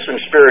stubbornness and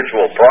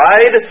spiritual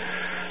pride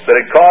that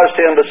had caused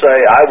him to say,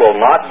 I will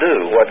not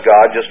do what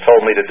God just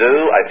told me to do.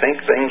 I think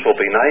things will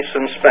be nice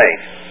in Spain.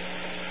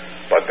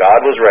 But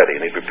God was ready,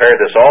 and he prepared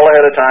this all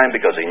ahead of time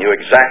because he knew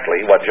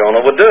exactly what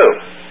Jonah would do.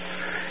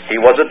 He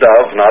was a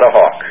dove, not a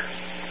hawk.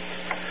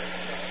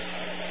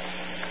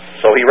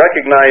 So he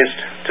recognized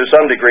to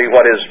some degree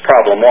what his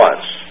problem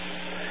was.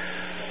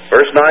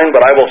 Verse 9,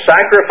 but I will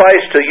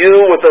sacrifice to you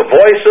with the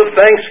voice of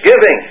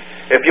thanksgiving.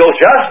 If you'll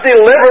just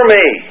deliver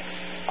me,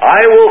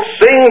 I will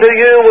sing to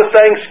you with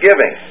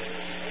thanksgiving.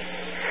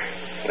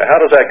 Now, how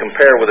does that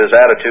compare with his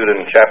attitude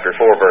in chapter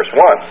 4, verse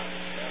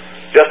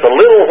 1? Just a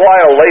little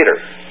while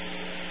later,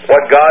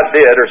 what God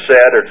did or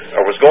said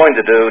or was going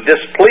to do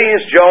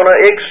displeased Jonah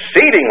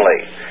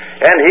exceedingly,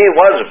 and he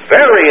was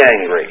very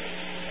angry.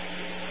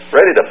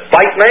 Ready to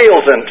bite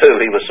nails in two,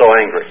 he was so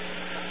angry.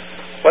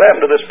 What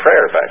happened to this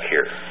prayer back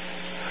here?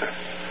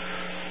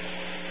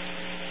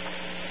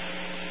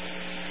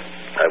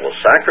 I will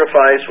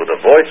sacrifice with a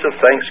voice of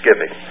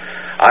thanksgiving.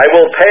 I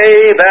will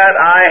pay that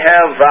I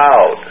have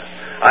vowed.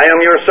 I am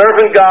your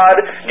servant, God.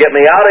 Get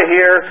me out of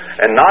here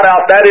and not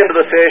out that end of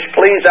the fish.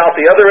 Please out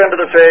the other end of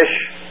the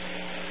fish.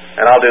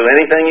 And I'll do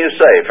anything you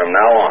say from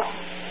now on.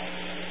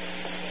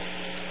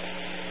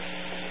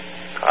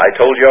 I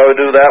told you I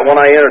would do that when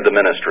I entered the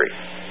ministry.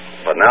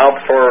 But now,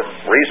 for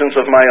reasons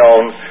of my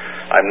own,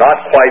 I'm not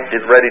quite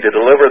ready to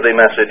deliver the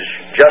message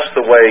just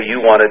the way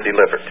you want it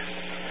delivered.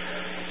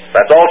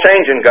 That's all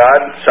changing, God.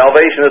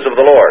 Salvation is of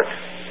the Lord.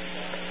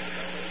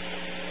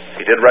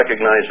 He did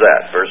recognize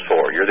that. Verse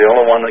 4. You're the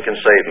only one that can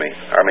save me.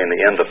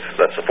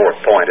 That's the fourth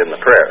point in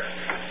the prayer.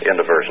 End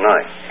of verse 9.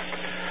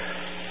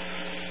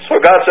 So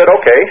God said,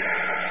 okay.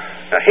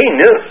 Now he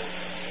knew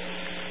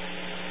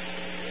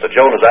that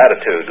Jonah's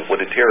attitude would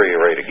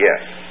deteriorate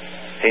again.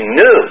 He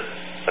knew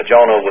that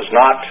Jonah was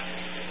not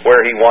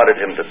where he wanted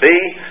him to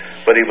be,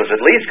 but he was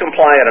at least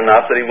compliant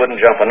enough that he wouldn't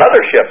jump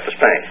another ship to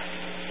Spain.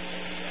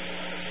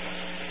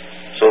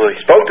 So he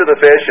spoke to the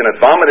fish, and it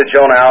vomited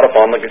Jonah out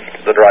upon the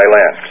dry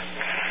land.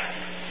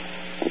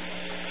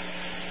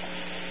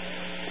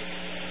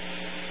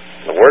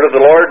 The word of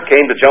the Lord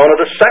came to Jonah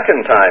the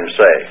second time,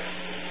 saying,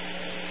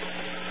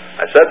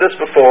 I said this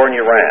before, and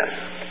you ran.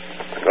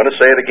 I'm going to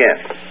say it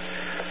again.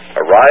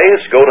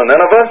 Arise, go to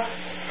Nineveh,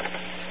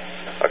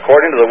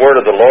 according to the word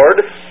of the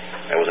Lord.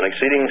 It was an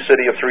exceeding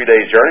city of 3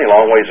 days' journey,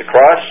 long ways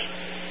across.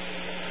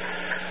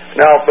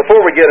 Now, before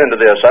we get into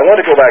this, I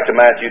want to go back to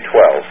Matthew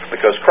 12,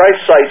 because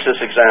Christ cites this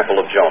example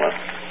of Jonah.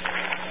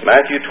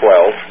 Matthew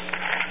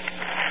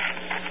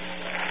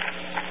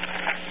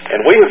 12. And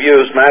we have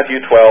used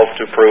Matthew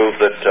 12 to prove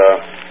that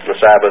the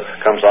Sabbath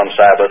comes on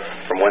Sabbath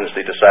from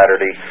Wednesday to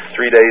Saturday.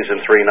 3 days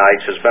and 3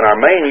 nights has been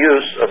our main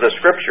use of this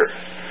Scripture.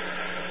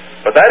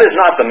 But that is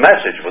not the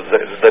message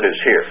that is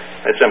here.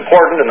 It's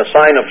important, and the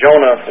sign of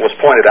Jonah was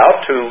pointed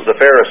out to the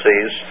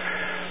Pharisees,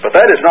 but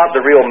that is not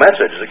the real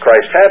message that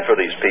Christ had for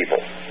these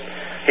people.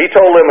 He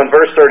told them in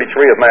verse 33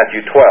 of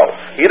Matthew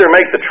 12, either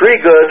make the tree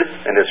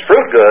good and his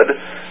fruit good,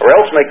 or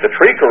else make the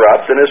tree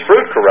corrupt and his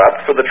fruit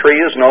corrupt, for the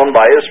tree is known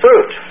by his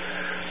fruit.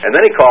 And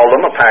then he called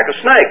them a pack of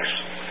snakes.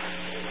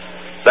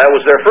 That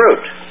was their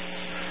fruit.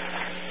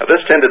 Now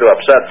this tended to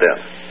upset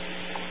them.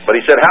 But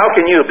he said, how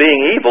can you,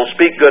 being evil,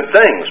 speak good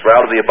things? For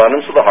out of the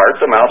abundance of the heart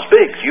the mouth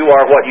speaks. You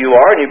are what you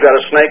are, and you've got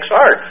a snake's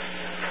heart.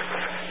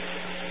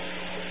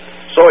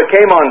 So it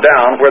came on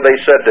down where they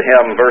said to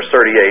him, verse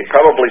 38,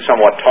 probably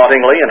somewhat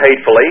tauntingly and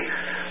hatefully,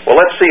 well,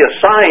 let's see a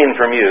sign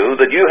from you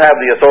that you have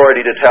the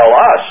authority to tell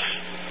us,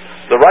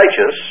 the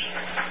righteous,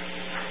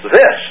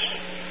 this,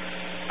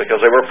 because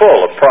they were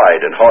full of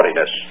pride and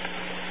haughtiness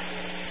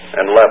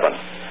and leaven.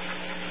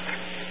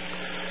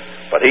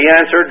 But he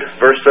answered,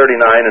 verse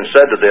 39, and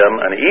said to them,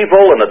 an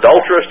evil and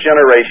adulterous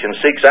generation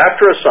seeks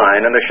after a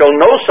sign, and there shall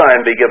no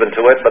sign be given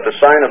to it but the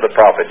sign of the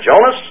prophet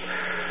Jonas.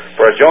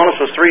 For as Jonas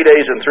was 3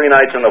 days and 3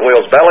 nights in the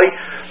whale's belly,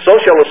 so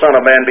shall the Son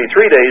of Man be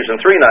 3 days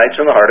and 3 nights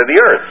in the heart of the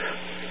earth.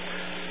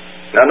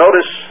 Now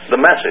notice the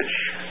message.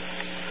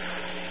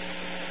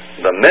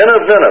 The men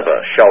of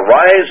Nineveh shall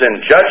rise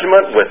in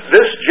judgment with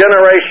this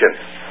generation,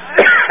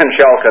 and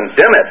shall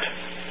condemn it,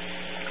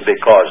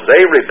 because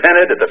they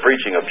repented at the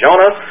preaching of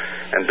Jonah,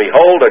 and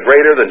behold, a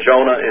greater than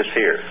Jonah is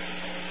here.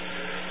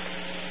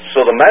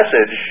 So the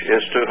message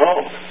is to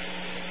whom?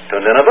 To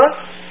Nineveh?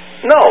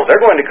 No,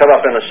 they're going to come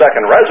up in the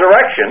second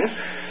resurrection,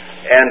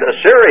 and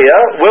Assyria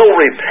will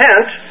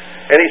repent,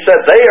 and he said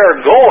they are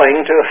going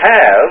to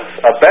have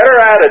a better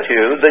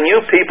attitude than you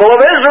people of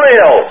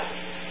Israel.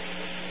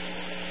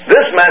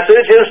 This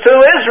message is to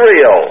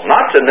Israel,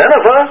 not to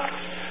Nineveh.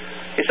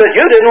 He said,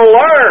 you didn't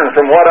learn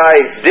from what I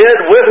did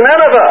with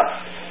Nineveh.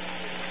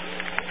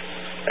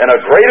 And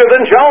a greater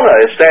than Jonah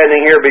is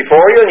standing here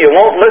before you, and you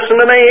won't listen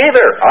to me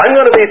either. I'm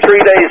going to be 3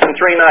 days and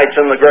 3 nights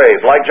in the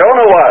grave, like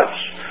Jonah was.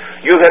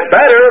 You had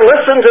better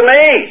listen to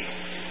me.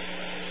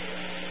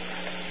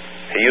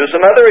 He used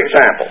another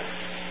example.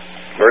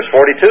 Verse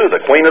 42, the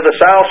queen of the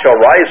south shall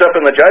rise up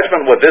in the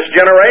judgment with this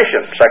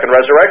generation, second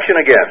resurrection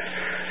again,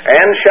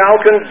 and shall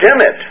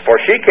condemn it, for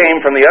she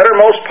came from the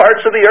uttermost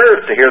parts of the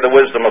earth to hear the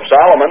wisdom of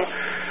Solomon,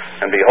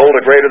 and behold,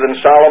 a greater than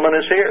Solomon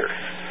is here.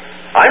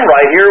 I'm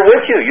right here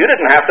with you. You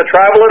didn't have to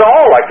travel at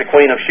all like the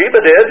queen of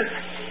Sheba did,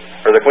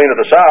 or the queen of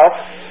the south.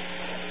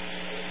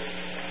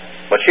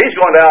 But she's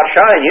going to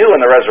outshine you in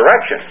the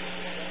resurrection.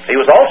 He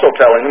was also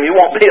telling them you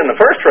won't be in the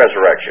first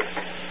resurrection.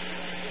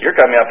 You're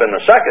coming up in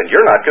the second.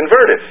 You're not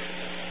converted.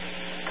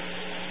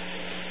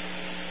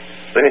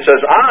 Then he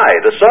says, I,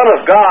 the Son of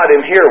God,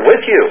 am here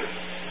with you,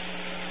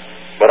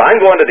 but I'm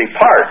going to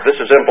depart. This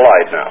is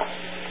implied now.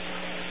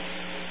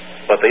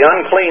 But the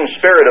unclean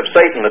spirit of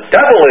Satan, the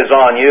devil, is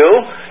on you,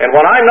 and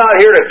when I'm not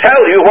here to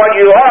tell you what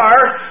you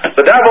are,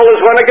 the devil is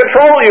going to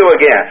control you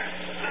again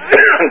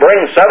and bring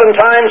 7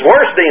 times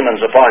worse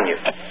demons upon you.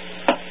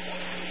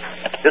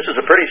 This is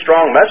a pretty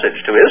strong message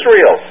to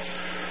Israel,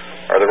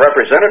 or the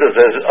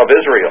representatives of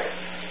Israel,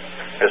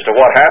 as to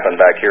what happened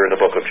back here in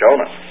the book of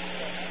Jonah.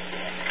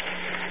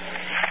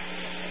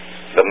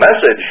 The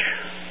message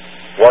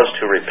was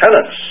to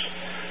repentance,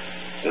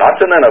 not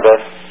to Nineveh,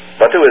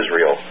 but to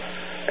Israel.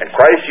 And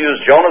Christ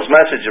used Jonah's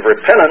message of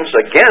repentance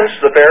against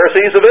the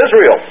Pharisees of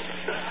Israel.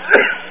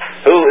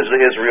 Who is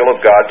the Israel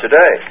of God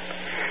today?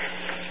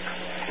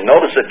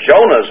 Notice that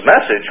Jonah's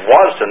message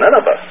was to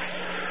Nineveh,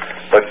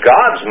 but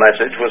God's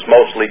message was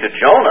mostly to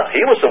Jonah.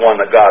 He was the one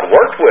that God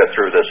worked with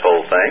through this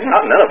whole thing,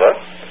 not Nineveh.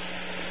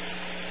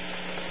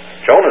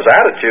 Jonah's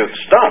attitude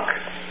stunk.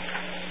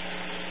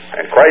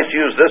 And Christ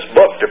used this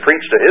book to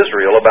preach to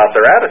Israel about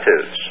their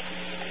attitudes.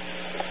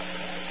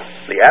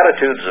 The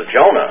attitudes of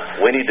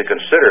Jonah we need to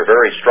consider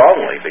very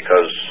strongly,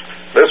 because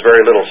there's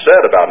very little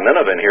said about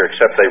Nineveh in here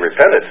except they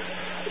repented.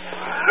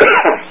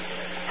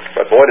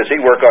 But boy, does he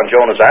work on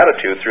Jonah's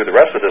attitude through the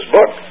rest of this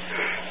book.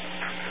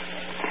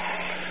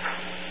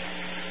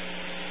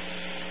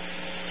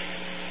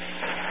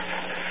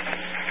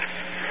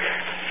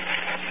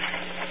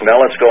 Now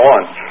let's go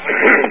on.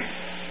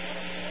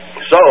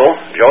 So,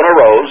 Jonah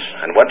rose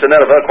and went to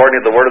Nineveh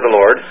according to the word of the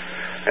Lord,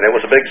 and it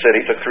was a big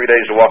city. It took 3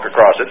 days to walk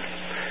across it.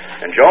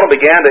 And Jonah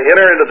began to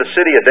enter into the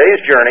city a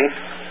day's journey,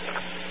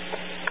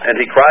 and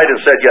he cried and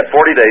said, Yet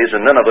 40 days,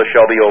 and Nineveh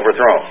shall be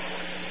overthrown.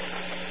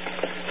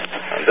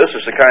 And this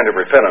is the kind of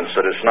repentance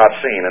that is not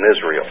seen in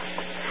Israel.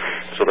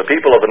 So the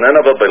people of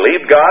Nineveh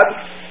believed God.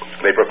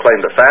 They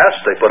proclaimed a fast.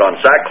 They put on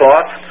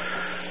sackcloth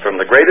from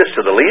the greatest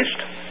to the least.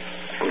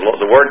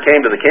 The word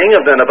came to the king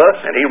of Nineveh,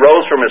 and he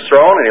rose from his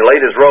throne, and he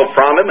laid his robe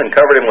from him, and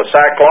covered him with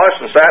sackcloth,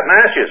 and sat in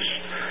ashes.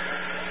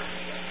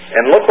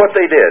 And look what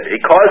they did.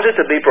 He caused it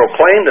to be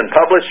proclaimed and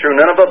published through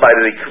Nineveh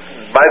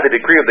by the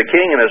decree of the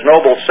king and his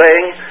nobles,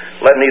 saying,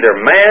 Let neither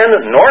man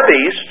nor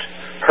beast,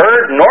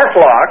 herd nor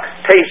flock,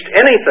 taste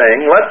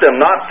anything, let them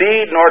not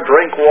feed nor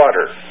drink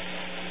water.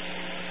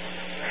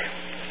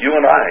 You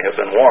and I have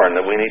been warned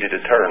that we needed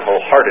to turn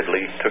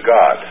wholeheartedly to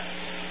God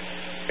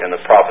in the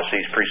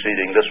prophecies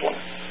preceding this one.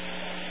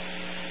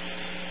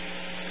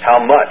 How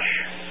much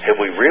have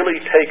we really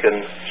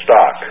taken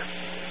stock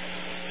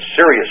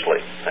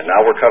seriously? And now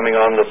we're coming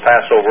on the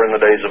Passover in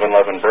the days of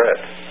unleavened bread.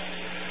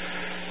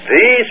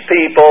 These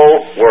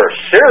people were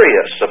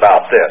serious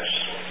about this.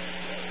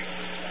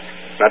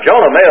 Now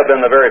Jonah may have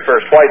been the very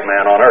first white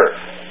man on earth,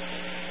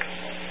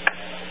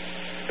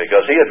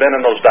 because he had been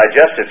in those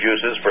digestive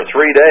juices for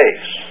 3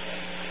 days.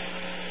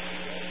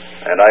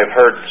 And I've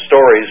heard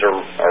stories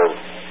or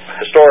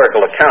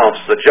historical accounts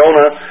that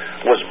Jonah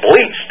was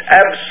bleached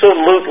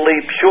absolutely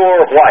pure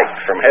white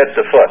from head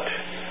to foot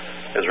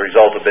as a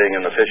result of being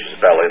in the fish's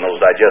belly and those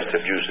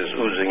digestive juices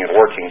oozing and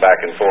working back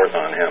and forth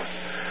on him.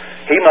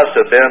 He must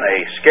have been a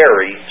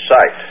scary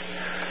sight.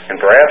 And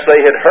perhaps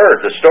they had heard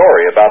the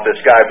story about this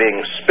guy being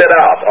spit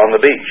out on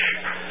the beach.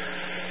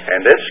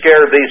 And it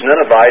scared these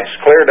Ninevites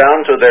clear down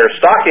to their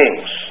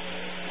stockings.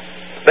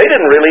 They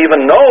didn't really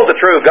even know the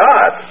true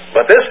God,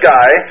 but this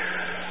guy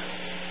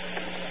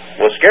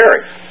was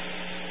scary.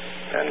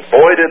 And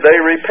boy, did they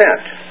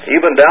repent,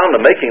 even down to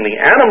making the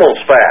animals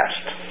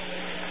fast.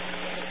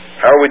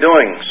 How are we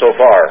doing so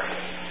far?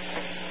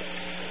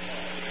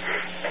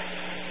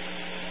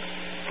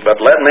 But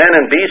let man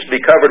and beast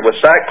be covered with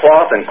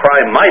sackcloth and cry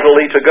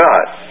mightily to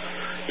God.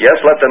 Yes,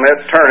 let them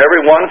turn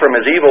every one from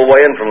his evil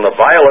way and from the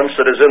violence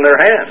that is in their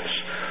hands.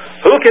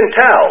 Who can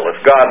tell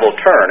if God will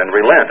turn and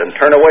relent and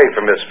turn away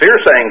from his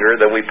fierce anger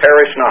that we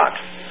perish not?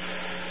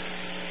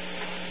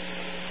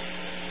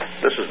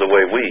 This is the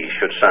way we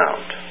should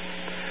sound.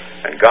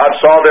 And God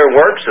saw their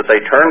works, that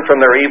they turned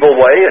from their evil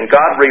way, and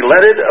God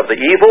relented of the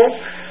evil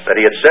that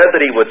he had said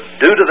that he would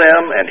do to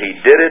them, and he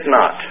did it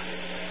not.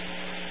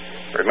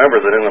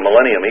 Remember that in the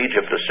millennium,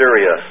 Egypt,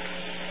 Assyria,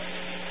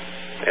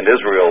 and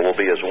Israel will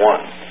be as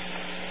one.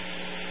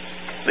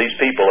 These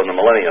people in the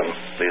millennium,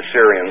 the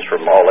Assyrians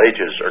from all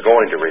ages, are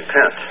going to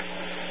repent,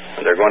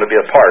 and they're going to be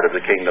a part of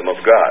the kingdom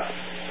of God.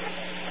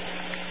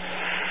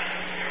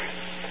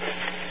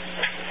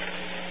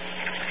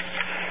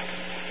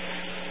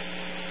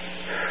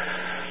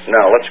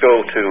 Now, let's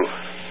go to...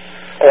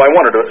 I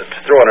wanted to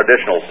throw an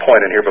additional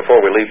point in here before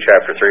we leave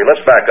chapter 3.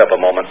 Let's back up a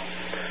moment.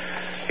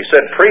 He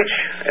said, preach,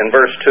 in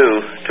verse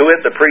 2, to it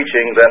the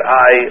preaching that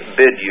I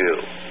bid you.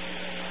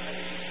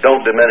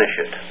 Don't diminish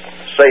it.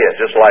 Say it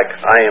just like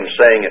I am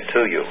saying it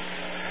to you.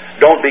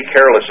 Don't be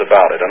careless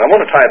about it. And I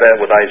want to tie that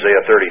with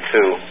Isaiah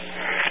 32.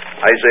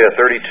 Isaiah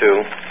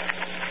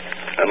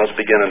 32, and let's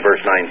begin in verse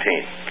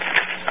 19.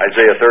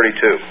 Isaiah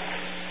 32.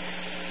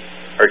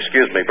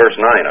 Verse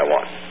 9 I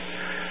want.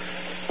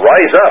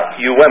 Rise up,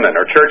 you women,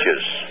 or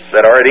churches,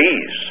 that are at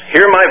ease.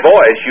 Hear my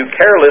voice, you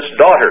careless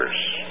daughters.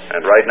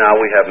 And right now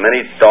we have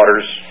many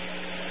daughters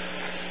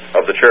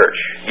of the church.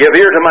 Give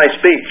ear to my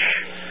speech.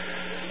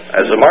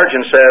 As the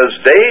margin says,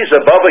 days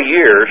above a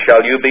year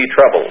shall you be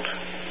troubled.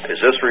 Is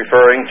this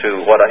referring to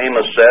what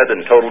Amos said in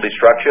total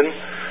destruction?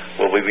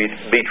 Will we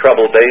be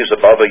troubled days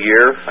above a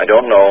year? I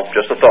don't know,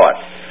 just a thought.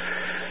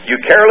 You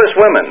careless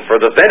women,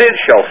 for the vintage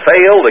shall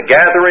fail, the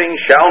gathering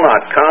shall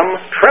not come.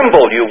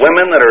 Tremble, you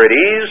women that are at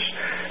ease.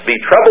 Be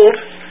troubled,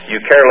 you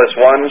careless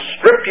ones.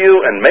 Strip you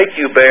and make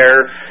you bare,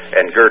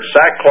 and gird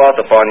sackcloth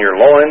upon your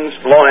loins.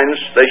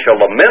 They shall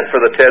lament for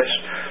the tits,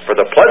 for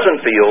the pleasant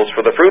fields,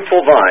 for the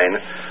fruitful vine.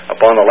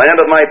 Upon the land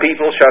of my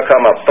people shall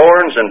come up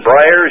thorns and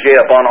briars, yea,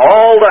 upon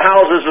all the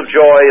houses of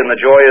joy in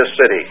the joyous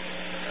city.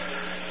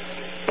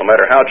 No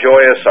matter how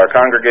joyous our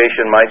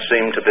congregation might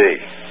seem to be.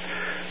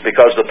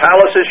 Because the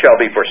palaces shall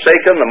be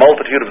forsaken, the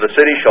multitude of the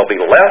cities shall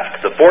be left,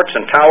 the forts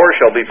and towers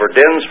shall be for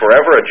dens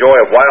forever, a joy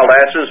of wild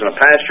asses and a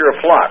pasture of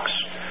flocks.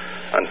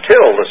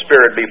 Until the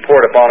Spirit be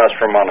poured upon us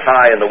from on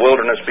high, and the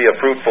wilderness be a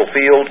fruitful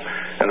field,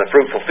 and the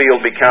fruitful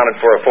field be counted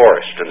for a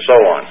forest, and so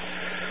on.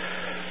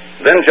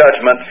 Then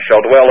judgment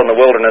shall dwell in the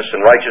wilderness,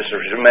 and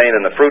righteousness remain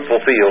in the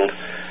fruitful field,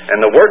 and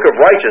the work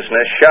of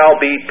righteousness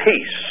shall be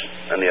peace,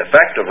 and the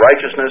effect of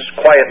righteousness,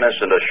 quietness,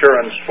 and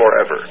assurance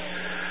forever.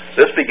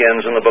 This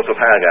begins in the book of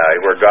Haggai,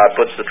 where God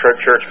puts the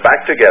church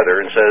back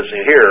together and says,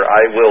 here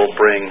I will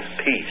bring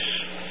peace.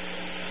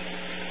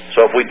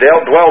 So if we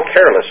dwell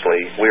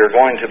carelessly, we are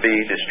going to be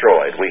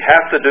destroyed. We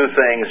have to do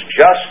things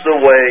just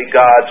the way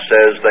God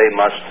says they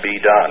must be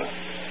done.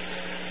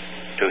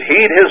 To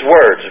heed His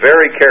words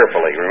very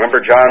carefully. Remember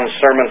John's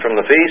sermon from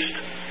the feast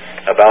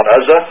about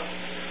Uzzah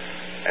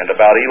and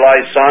about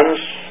Eli's sons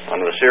on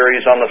the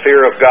series on the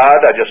fear of God?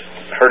 I just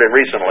heard it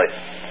recently.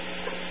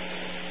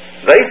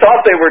 They thought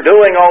they were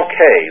doing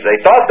okay. They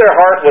thought their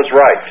heart was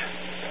right.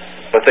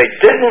 But they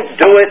didn't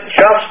do it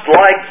just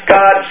like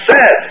God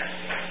said.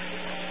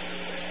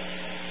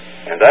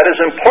 And that is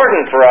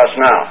important for us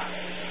now.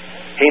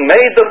 He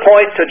made the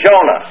point to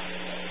Jonah.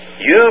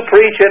 You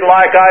preach it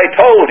like I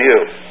told you,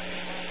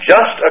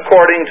 just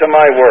according to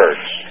my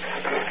words.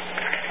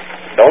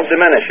 Don't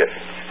diminish it.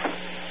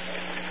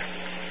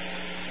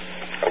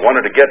 I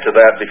wanted to get to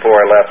that before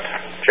I left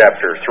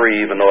chapter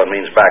 3, even though it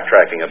means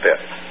backtracking a bit.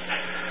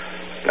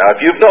 Now,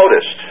 if you've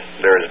noticed,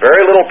 there is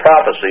very little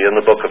prophecy in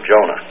the book of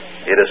Jonah.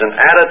 It is an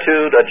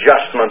attitude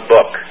adjustment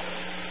book.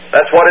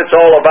 That's what it's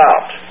all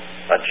about.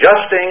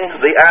 Adjusting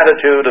the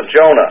attitude of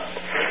Jonah.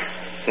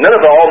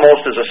 Nineveh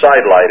almost is a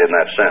sidelight in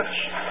that sense.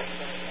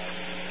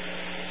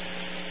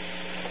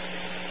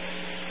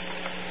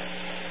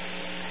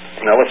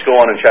 Now let's go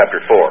on in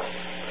chapter 4.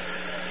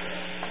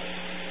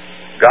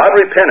 God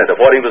repented of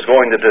what He was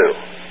going to do.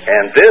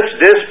 And this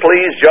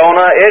displeased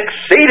Jonah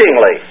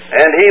exceedingly,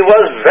 and he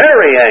was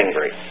very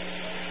angry.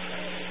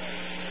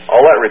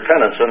 All that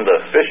repentance in the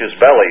fish's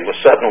belly was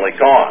suddenly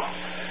gone.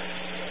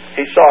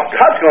 He saw,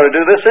 God's going to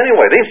do this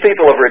anyway. These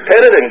people have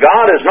repented, and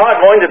God is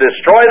not going to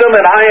destroy them,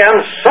 and I am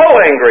so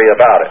angry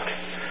about it.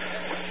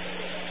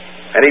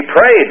 And he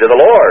prayed to the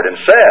Lord and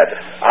said,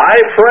 I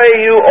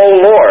pray you, O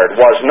Lord,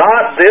 was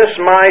not this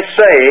my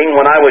saying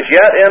when I was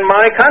yet in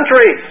my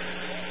country?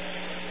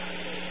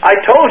 I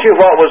told you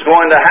what was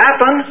going to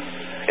happen.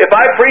 If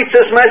I preached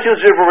this message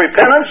of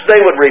repentance,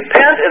 they would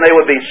repent and they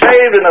would be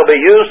saved and they'll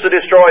be used to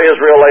destroy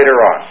Israel later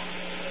on.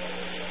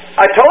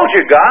 I told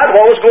you, God,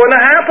 what was going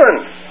to happen.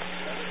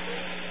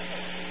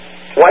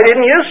 Why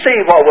didn't you see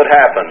what would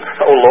happen?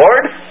 Oh,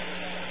 Lord,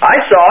 I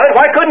saw it.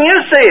 Why couldn't you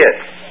see it?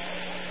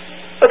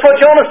 That's what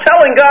Jonah's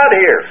telling God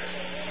here.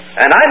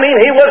 And I mean,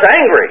 he was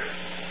angry.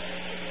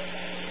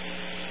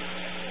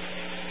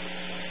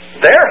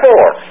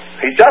 Therefore,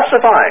 he's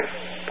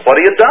justifying what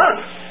he had done.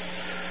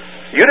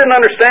 You didn't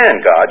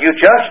understand, God. You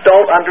just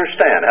don't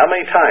understand. How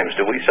many times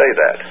do we say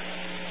that?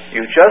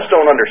 You just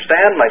don't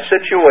understand my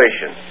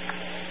situation.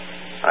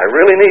 I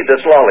really need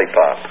this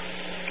lollipop.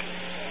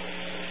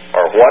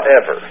 Or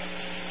whatever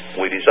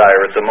we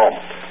desire at the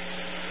moment.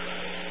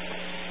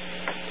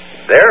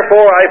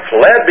 Therefore I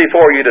fled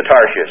before you to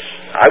Tarshish.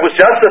 I was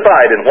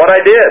justified in what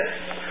I did.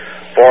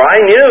 For I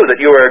knew that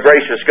you were a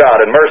gracious God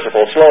and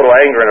merciful, slow to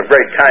anger and of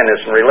great kindness,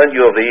 and relent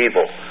you of the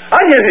evil. I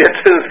knew you'd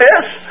do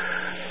this.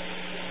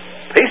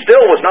 He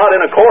still was not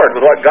in accord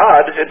with what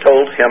God had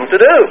told him to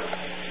do.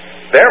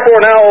 Therefore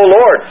now, O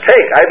Lord,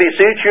 take, I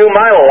beseech you,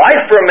 my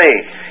life from me.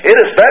 It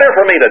is better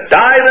for me to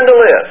die than to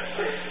live.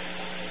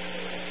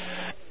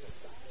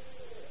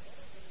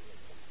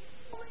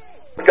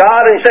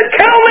 God, and he said,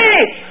 kill me!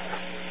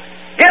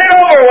 Get it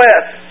over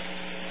with!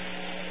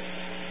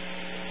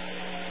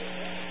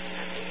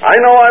 I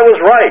know I was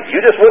right.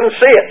 You just wouldn't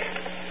see it.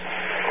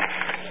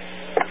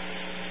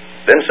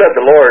 Then said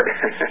the Lord,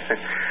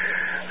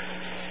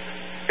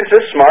 is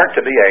this smart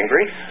to be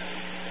angry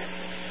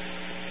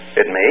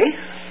at me?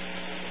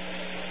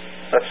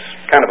 That's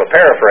kind of a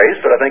paraphrase,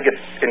 but I think it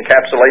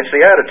encapsulates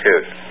the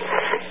attitude.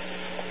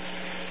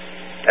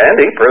 And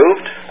he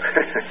proved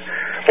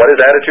what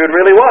his attitude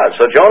really was.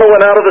 So Jonah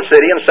went out of the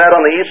city and sat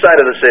on the east side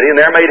of the city, and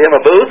there made him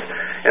a booth,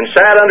 and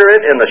sat under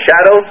it in the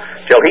shadow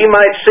till he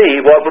might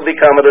see what would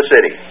become of the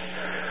city.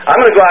 I'm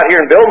going to go out here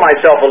and build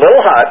myself a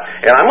little hut,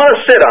 and I'm going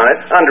to sit on it,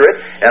 under it,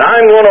 and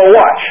I'm going to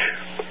watch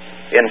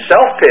in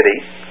self-pity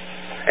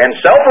and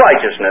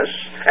self-righteousness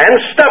and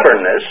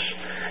stubbornness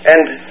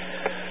and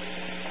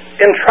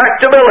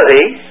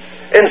intractability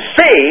and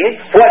see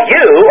what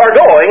you are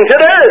going to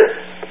do.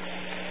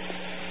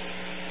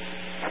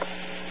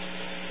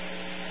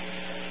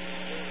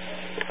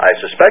 I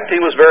suspect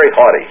he was very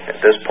haughty at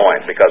this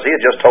point because he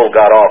had just told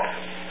God off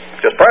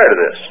just prior to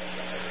this.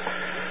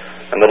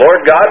 And the Lord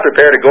God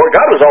prepared a gourd.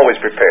 God was always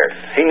prepared.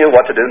 He knew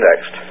what to do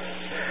next.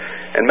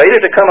 And made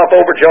it to come up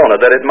over Jonah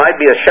that it might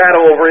be a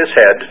shadow over his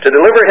head to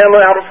deliver him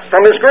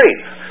from his grief.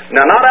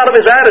 Now, not out of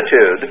his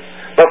attitude,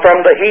 but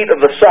from the heat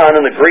of the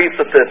sun and the grief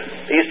that the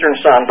eastern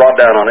sun brought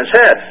down on his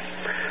head.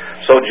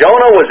 So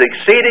Jonah was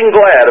exceeding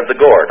glad of the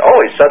gourd. Oh,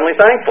 he's suddenly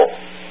thankful.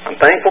 I'm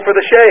thankful for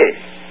the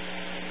shade.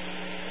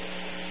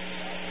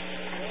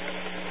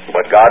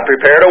 But God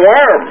prepared a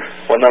worm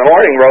when the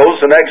morning rose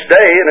the next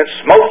day, and it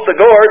smote the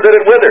gourd that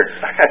it withered.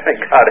 I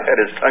think God had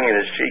his tongue in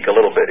his cheek a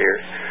little bit here.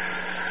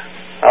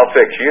 I'll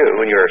fix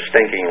you and your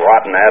stinking,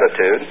 rotten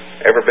attitude.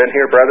 Ever been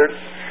here, brethren?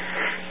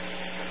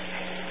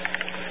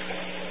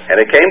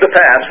 And it came to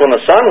pass when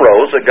the sun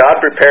rose that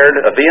God prepared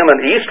a vehement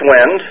east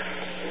wind,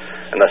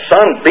 and the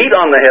sun beat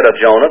on the head of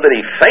Jonah that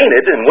he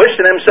fainted and wished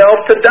in himself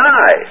to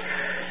die,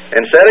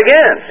 and said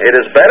again, "It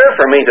is better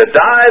for me to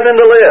die than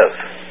to live."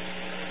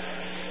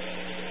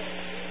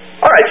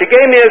 All right, you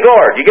gave me a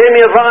gourd. You gave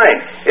me a vine.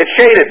 It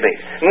shaded me.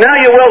 Now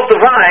you wilt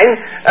the vine,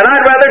 and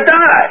I'd rather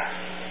die.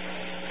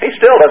 He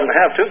still doesn't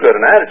have too good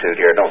an attitude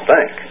here, I don't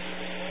think.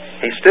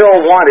 He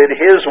still wanted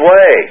his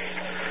way.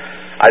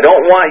 I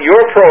don't want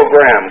your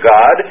program,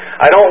 God.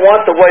 I don't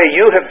want the way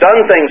you have done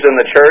things in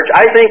the church.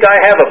 I think I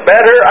have a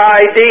better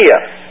idea.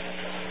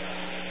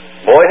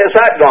 Boy, has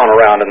that gone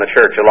around in the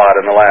church a lot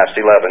in the last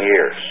 11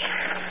 years.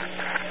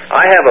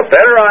 I have a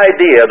better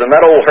idea than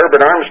that old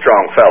Herbert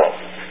Armstrong fellow.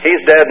 He's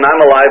dead and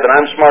I'm alive and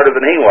I'm smarter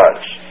than he was.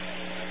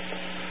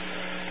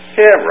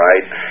 Yeah,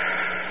 right.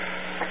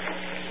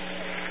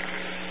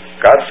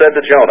 God said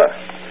to Jonah,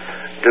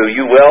 "Do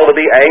you well to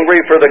be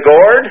angry for the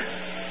gourd?"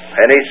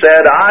 And he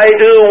said, "I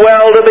do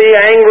well to be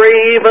angry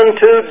even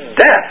to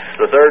death."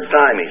 The third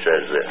time he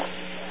says this.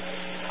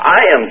 I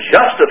am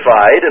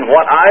justified in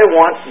what I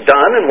want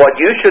done and what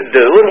you should do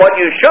and what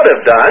you should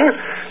have done.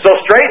 So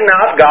straighten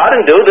out, God,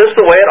 and do this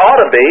the way it ought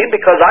to be,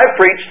 because I've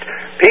preached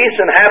peace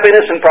and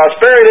happiness and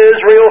prosperity to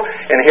Israel,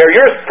 and here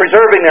you're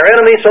preserving their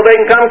enemies so they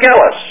can come kill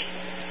us.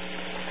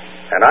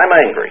 And I'm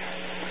angry.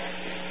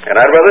 And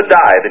I'd rather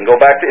die than go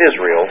back to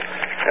Israel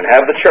and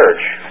have the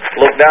church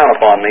look down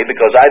upon me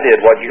because I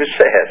did what you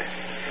said.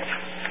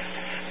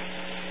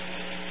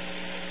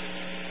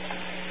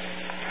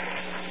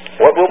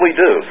 What will we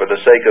do for the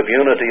sake of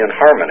unity and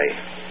harmony?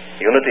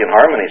 Unity and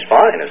harmony is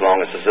fine as long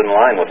as it's in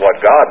line with what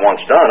God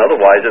wants done.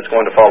 Otherwise, it's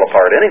going to fall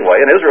apart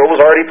anyway, and Israel was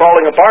already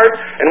falling apart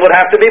and would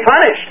have to be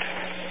punished.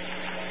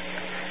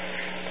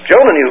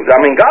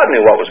 God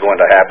knew what was going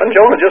to happen.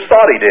 Jonah just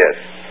thought he did.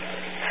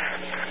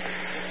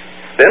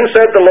 Then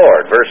said the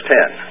Lord, verse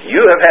 10,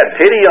 "You have had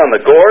pity on the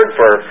gourd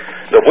for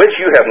the which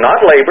you have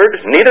not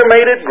labored, neither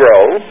made it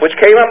grow, which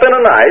came up in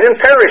a night and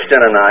perished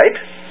in a night."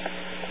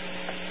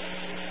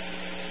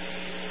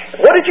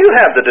 What did you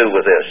have to do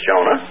with this,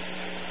 Jonah?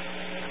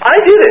 I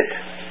did it.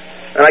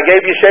 And I gave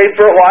you shade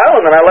for a while,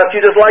 and then I left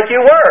you just like you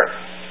were.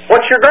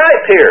 What's your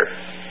gripe here?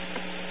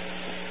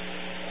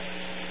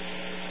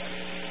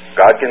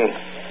 God can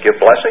give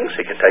blessings.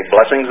 He can take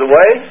blessings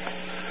away.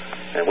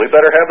 And we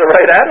better have the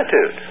right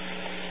attitude.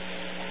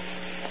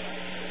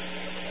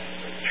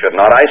 Should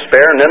not I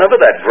spare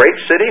Nineveh, that great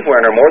city,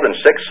 wherein are more than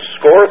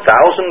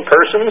 600,000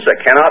 persons that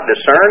cannot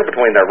discern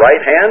between their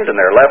right hand and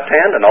their left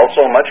hand, and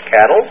also much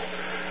cattle?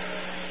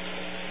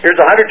 Here's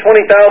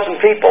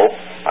 120,000 people.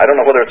 I don't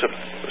know whether it's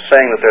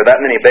saying that there are that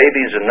many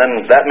babies and then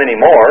that many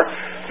more,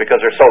 because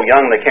they're so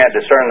young they can't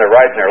discern their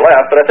right and their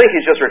left, but I think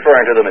he's just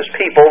referring to them as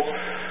people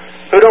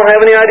who don't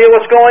have any idea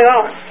what's going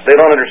on. They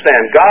don't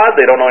understand God,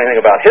 they don't know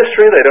anything about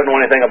history, they don't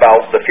know anything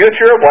about the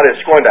future, what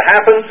is going to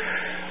happen.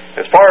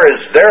 As far as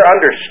their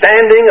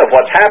understanding of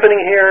what's happening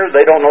here,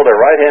 they don't know their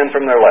right hand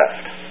from their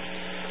left.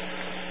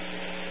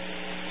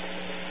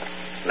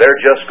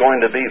 They're just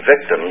going to be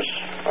victims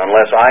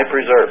unless I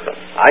preserve them.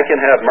 I can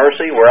have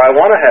mercy where I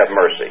want to have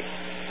mercy.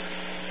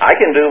 I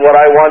can do what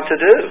I want to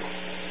do.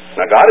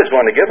 Now God is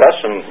going to give us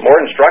some more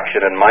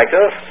instruction in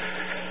Micah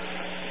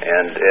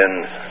and in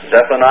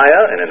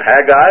Zephaniah and in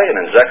Haggai and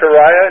in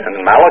Zechariah and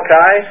in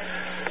Malachi,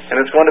 and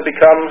it's going to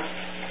become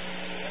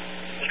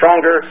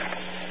stronger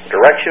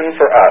direction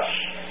for us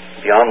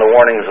beyond the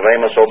warnings of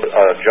Amos,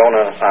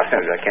 Jonah. I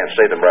can't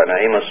say them right now.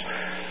 Amos.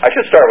 I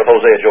should start with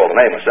Hosea, Joel,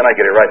 and Amos. Then I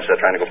get it right instead of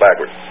trying to go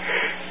backwards.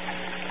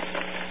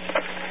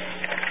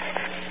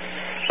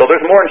 So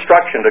there's more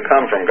instruction to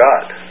come from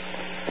God.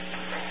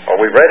 Are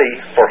we ready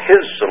for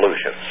His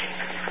solutions?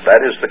 That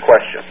is the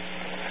question.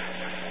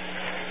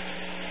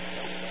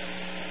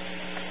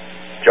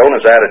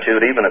 Jonah's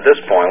attitude, even at this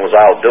point, was,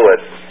 "I'll do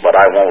it, but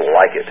I won't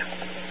like it.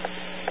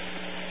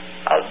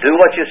 I'll do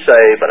what you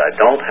say, but I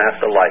don't have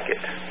to like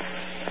it."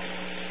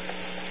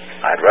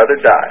 I'd rather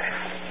die.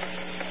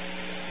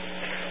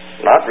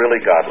 Not really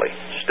godly.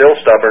 Still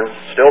stubborn,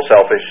 still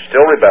selfish,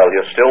 still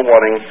rebellious, still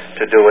wanting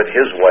to do it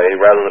his way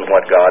rather than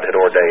what God had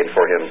ordained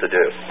for him to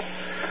do.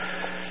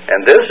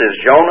 And this is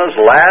Jonah's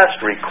last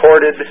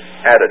recorded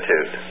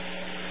attitude.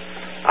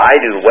 I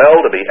do well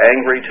to be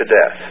angry to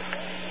death.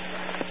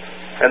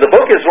 And the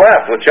book is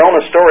left with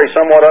Jonah's story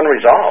somewhat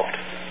unresolved.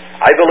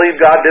 I believe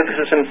God did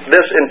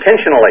this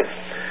intentionally.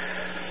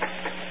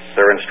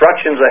 There are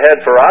instructions ahead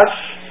for us,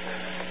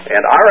 and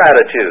our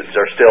attitudes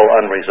are still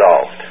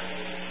unresolved.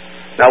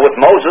 Now with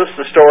Moses,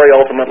 the story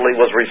ultimately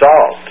was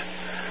resolved.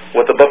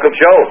 With the book of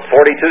Job,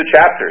 42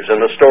 chapters,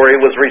 and the story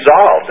was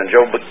resolved, and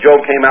Job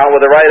came out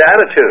with the right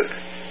attitude.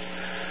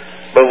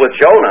 But with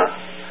Jonah,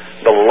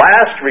 the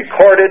last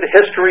recorded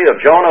history of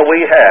Jonah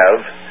we have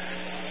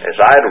is,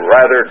 I'd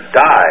rather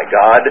die,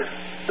 God,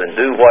 than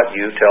do what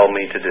you tell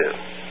me to do.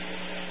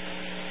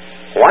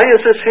 Why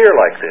is this here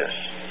like this?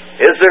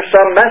 Is there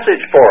some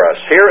message for us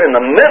here in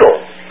the middle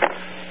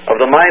of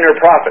the minor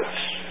prophets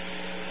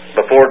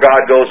before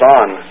God goes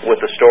on with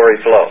the story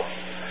flow?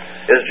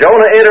 Is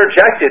Jonah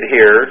interjected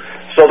here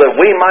so that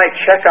we might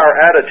check our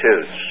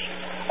attitudes?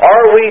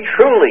 Are we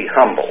truly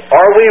humble?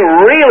 Are we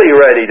really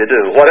ready to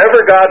do whatever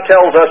God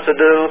tells us to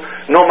do,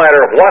 no matter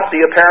what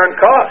the apparent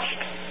cost?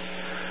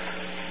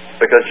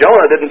 Because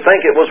Jonah didn't think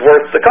it was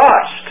worth the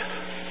cost.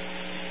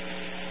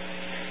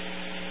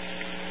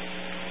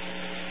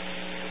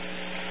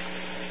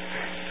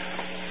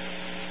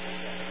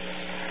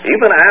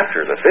 Even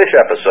after the fish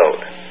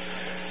episode,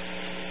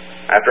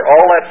 after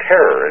all that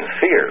terror and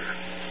fear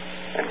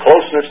and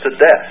closeness to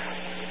death,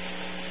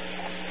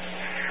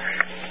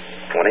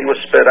 when he was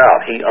spit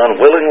out, he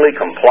unwillingly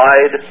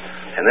complied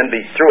and then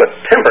threw a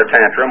temper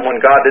tantrum when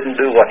God didn't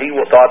do what he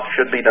thought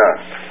should be done.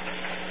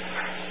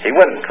 He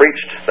went and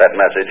preached that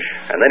message,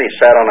 and then he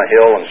sat on a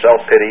hill in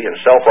self-pity and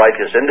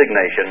self-righteous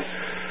indignation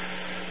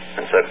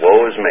and said, woe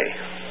is me.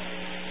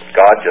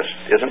 God just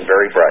isn't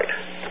very bright.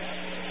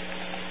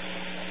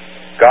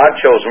 God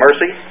chose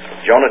mercy.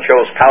 Jonah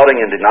chose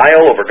pouting and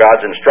denial over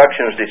God's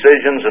instructions,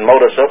 decisions, and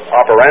modus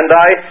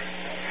operandi.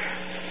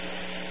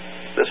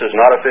 This is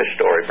not a fish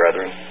story,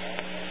 brethren.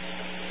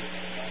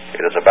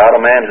 It is about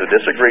a man who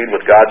disagreed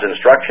with God's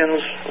instructions,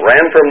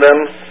 ran from them,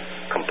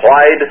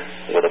 complied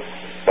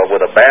but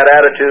with a bad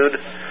attitude,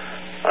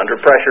 under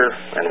pressure,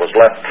 and was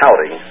left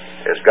pouting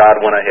as God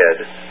went ahead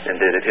and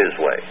did it his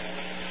way.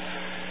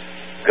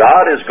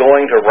 God is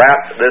going to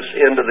wrap this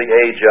end of the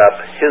age up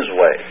his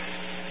way.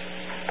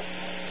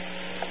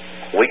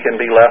 We can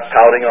be left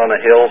pouting on a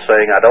hill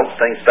saying, I don't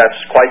think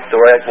that's quite the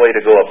right way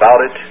to go about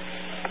it.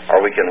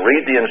 Or we can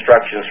read the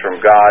instructions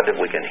from God,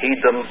 we can heed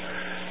them,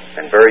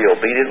 and very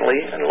obediently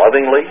and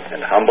lovingly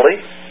and humbly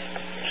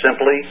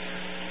simply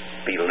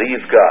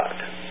believe God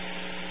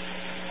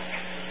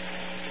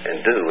and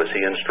do as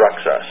he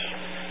instructs us.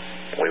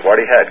 We've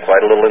already had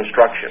quite a little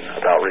instruction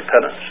about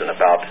repentance and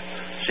about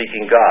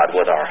seeking God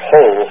with our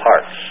whole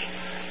hearts,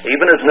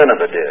 even as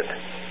Nineveh did.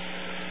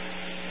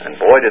 And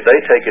boy, did they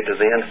take it to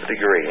the nth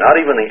degree. Not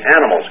even the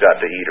animals got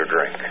to eat or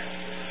drink,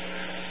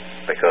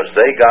 because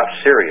they got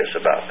serious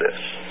about this.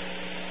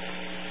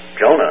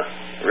 Jonah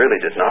really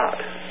did not.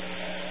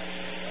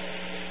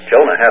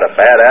 Jonah had a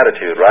bad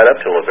attitude right up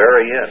till the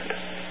very end.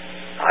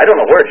 I don't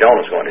know where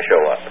Jonah's going to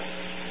show up.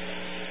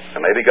 And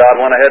maybe God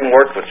went ahead and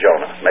worked with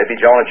Jonah. Maybe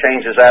Jonah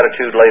changed his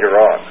attitude later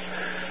on.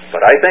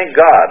 But I think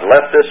God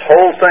left this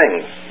whole thing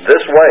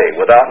this way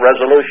without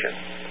resolution,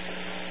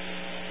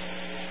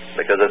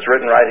 because it's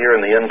written right here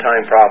in the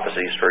end-time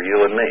prophecies for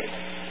you and me.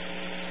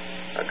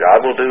 Now,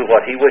 God will do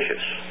what he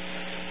wishes,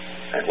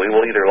 and we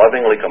will either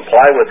lovingly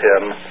comply with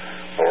him,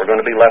 or we're going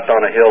to be left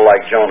on a hill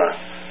like Jonah,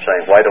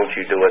 saying, why don't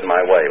you do it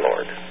my way,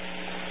 Lord?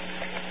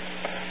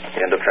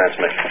 End of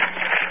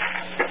transmission.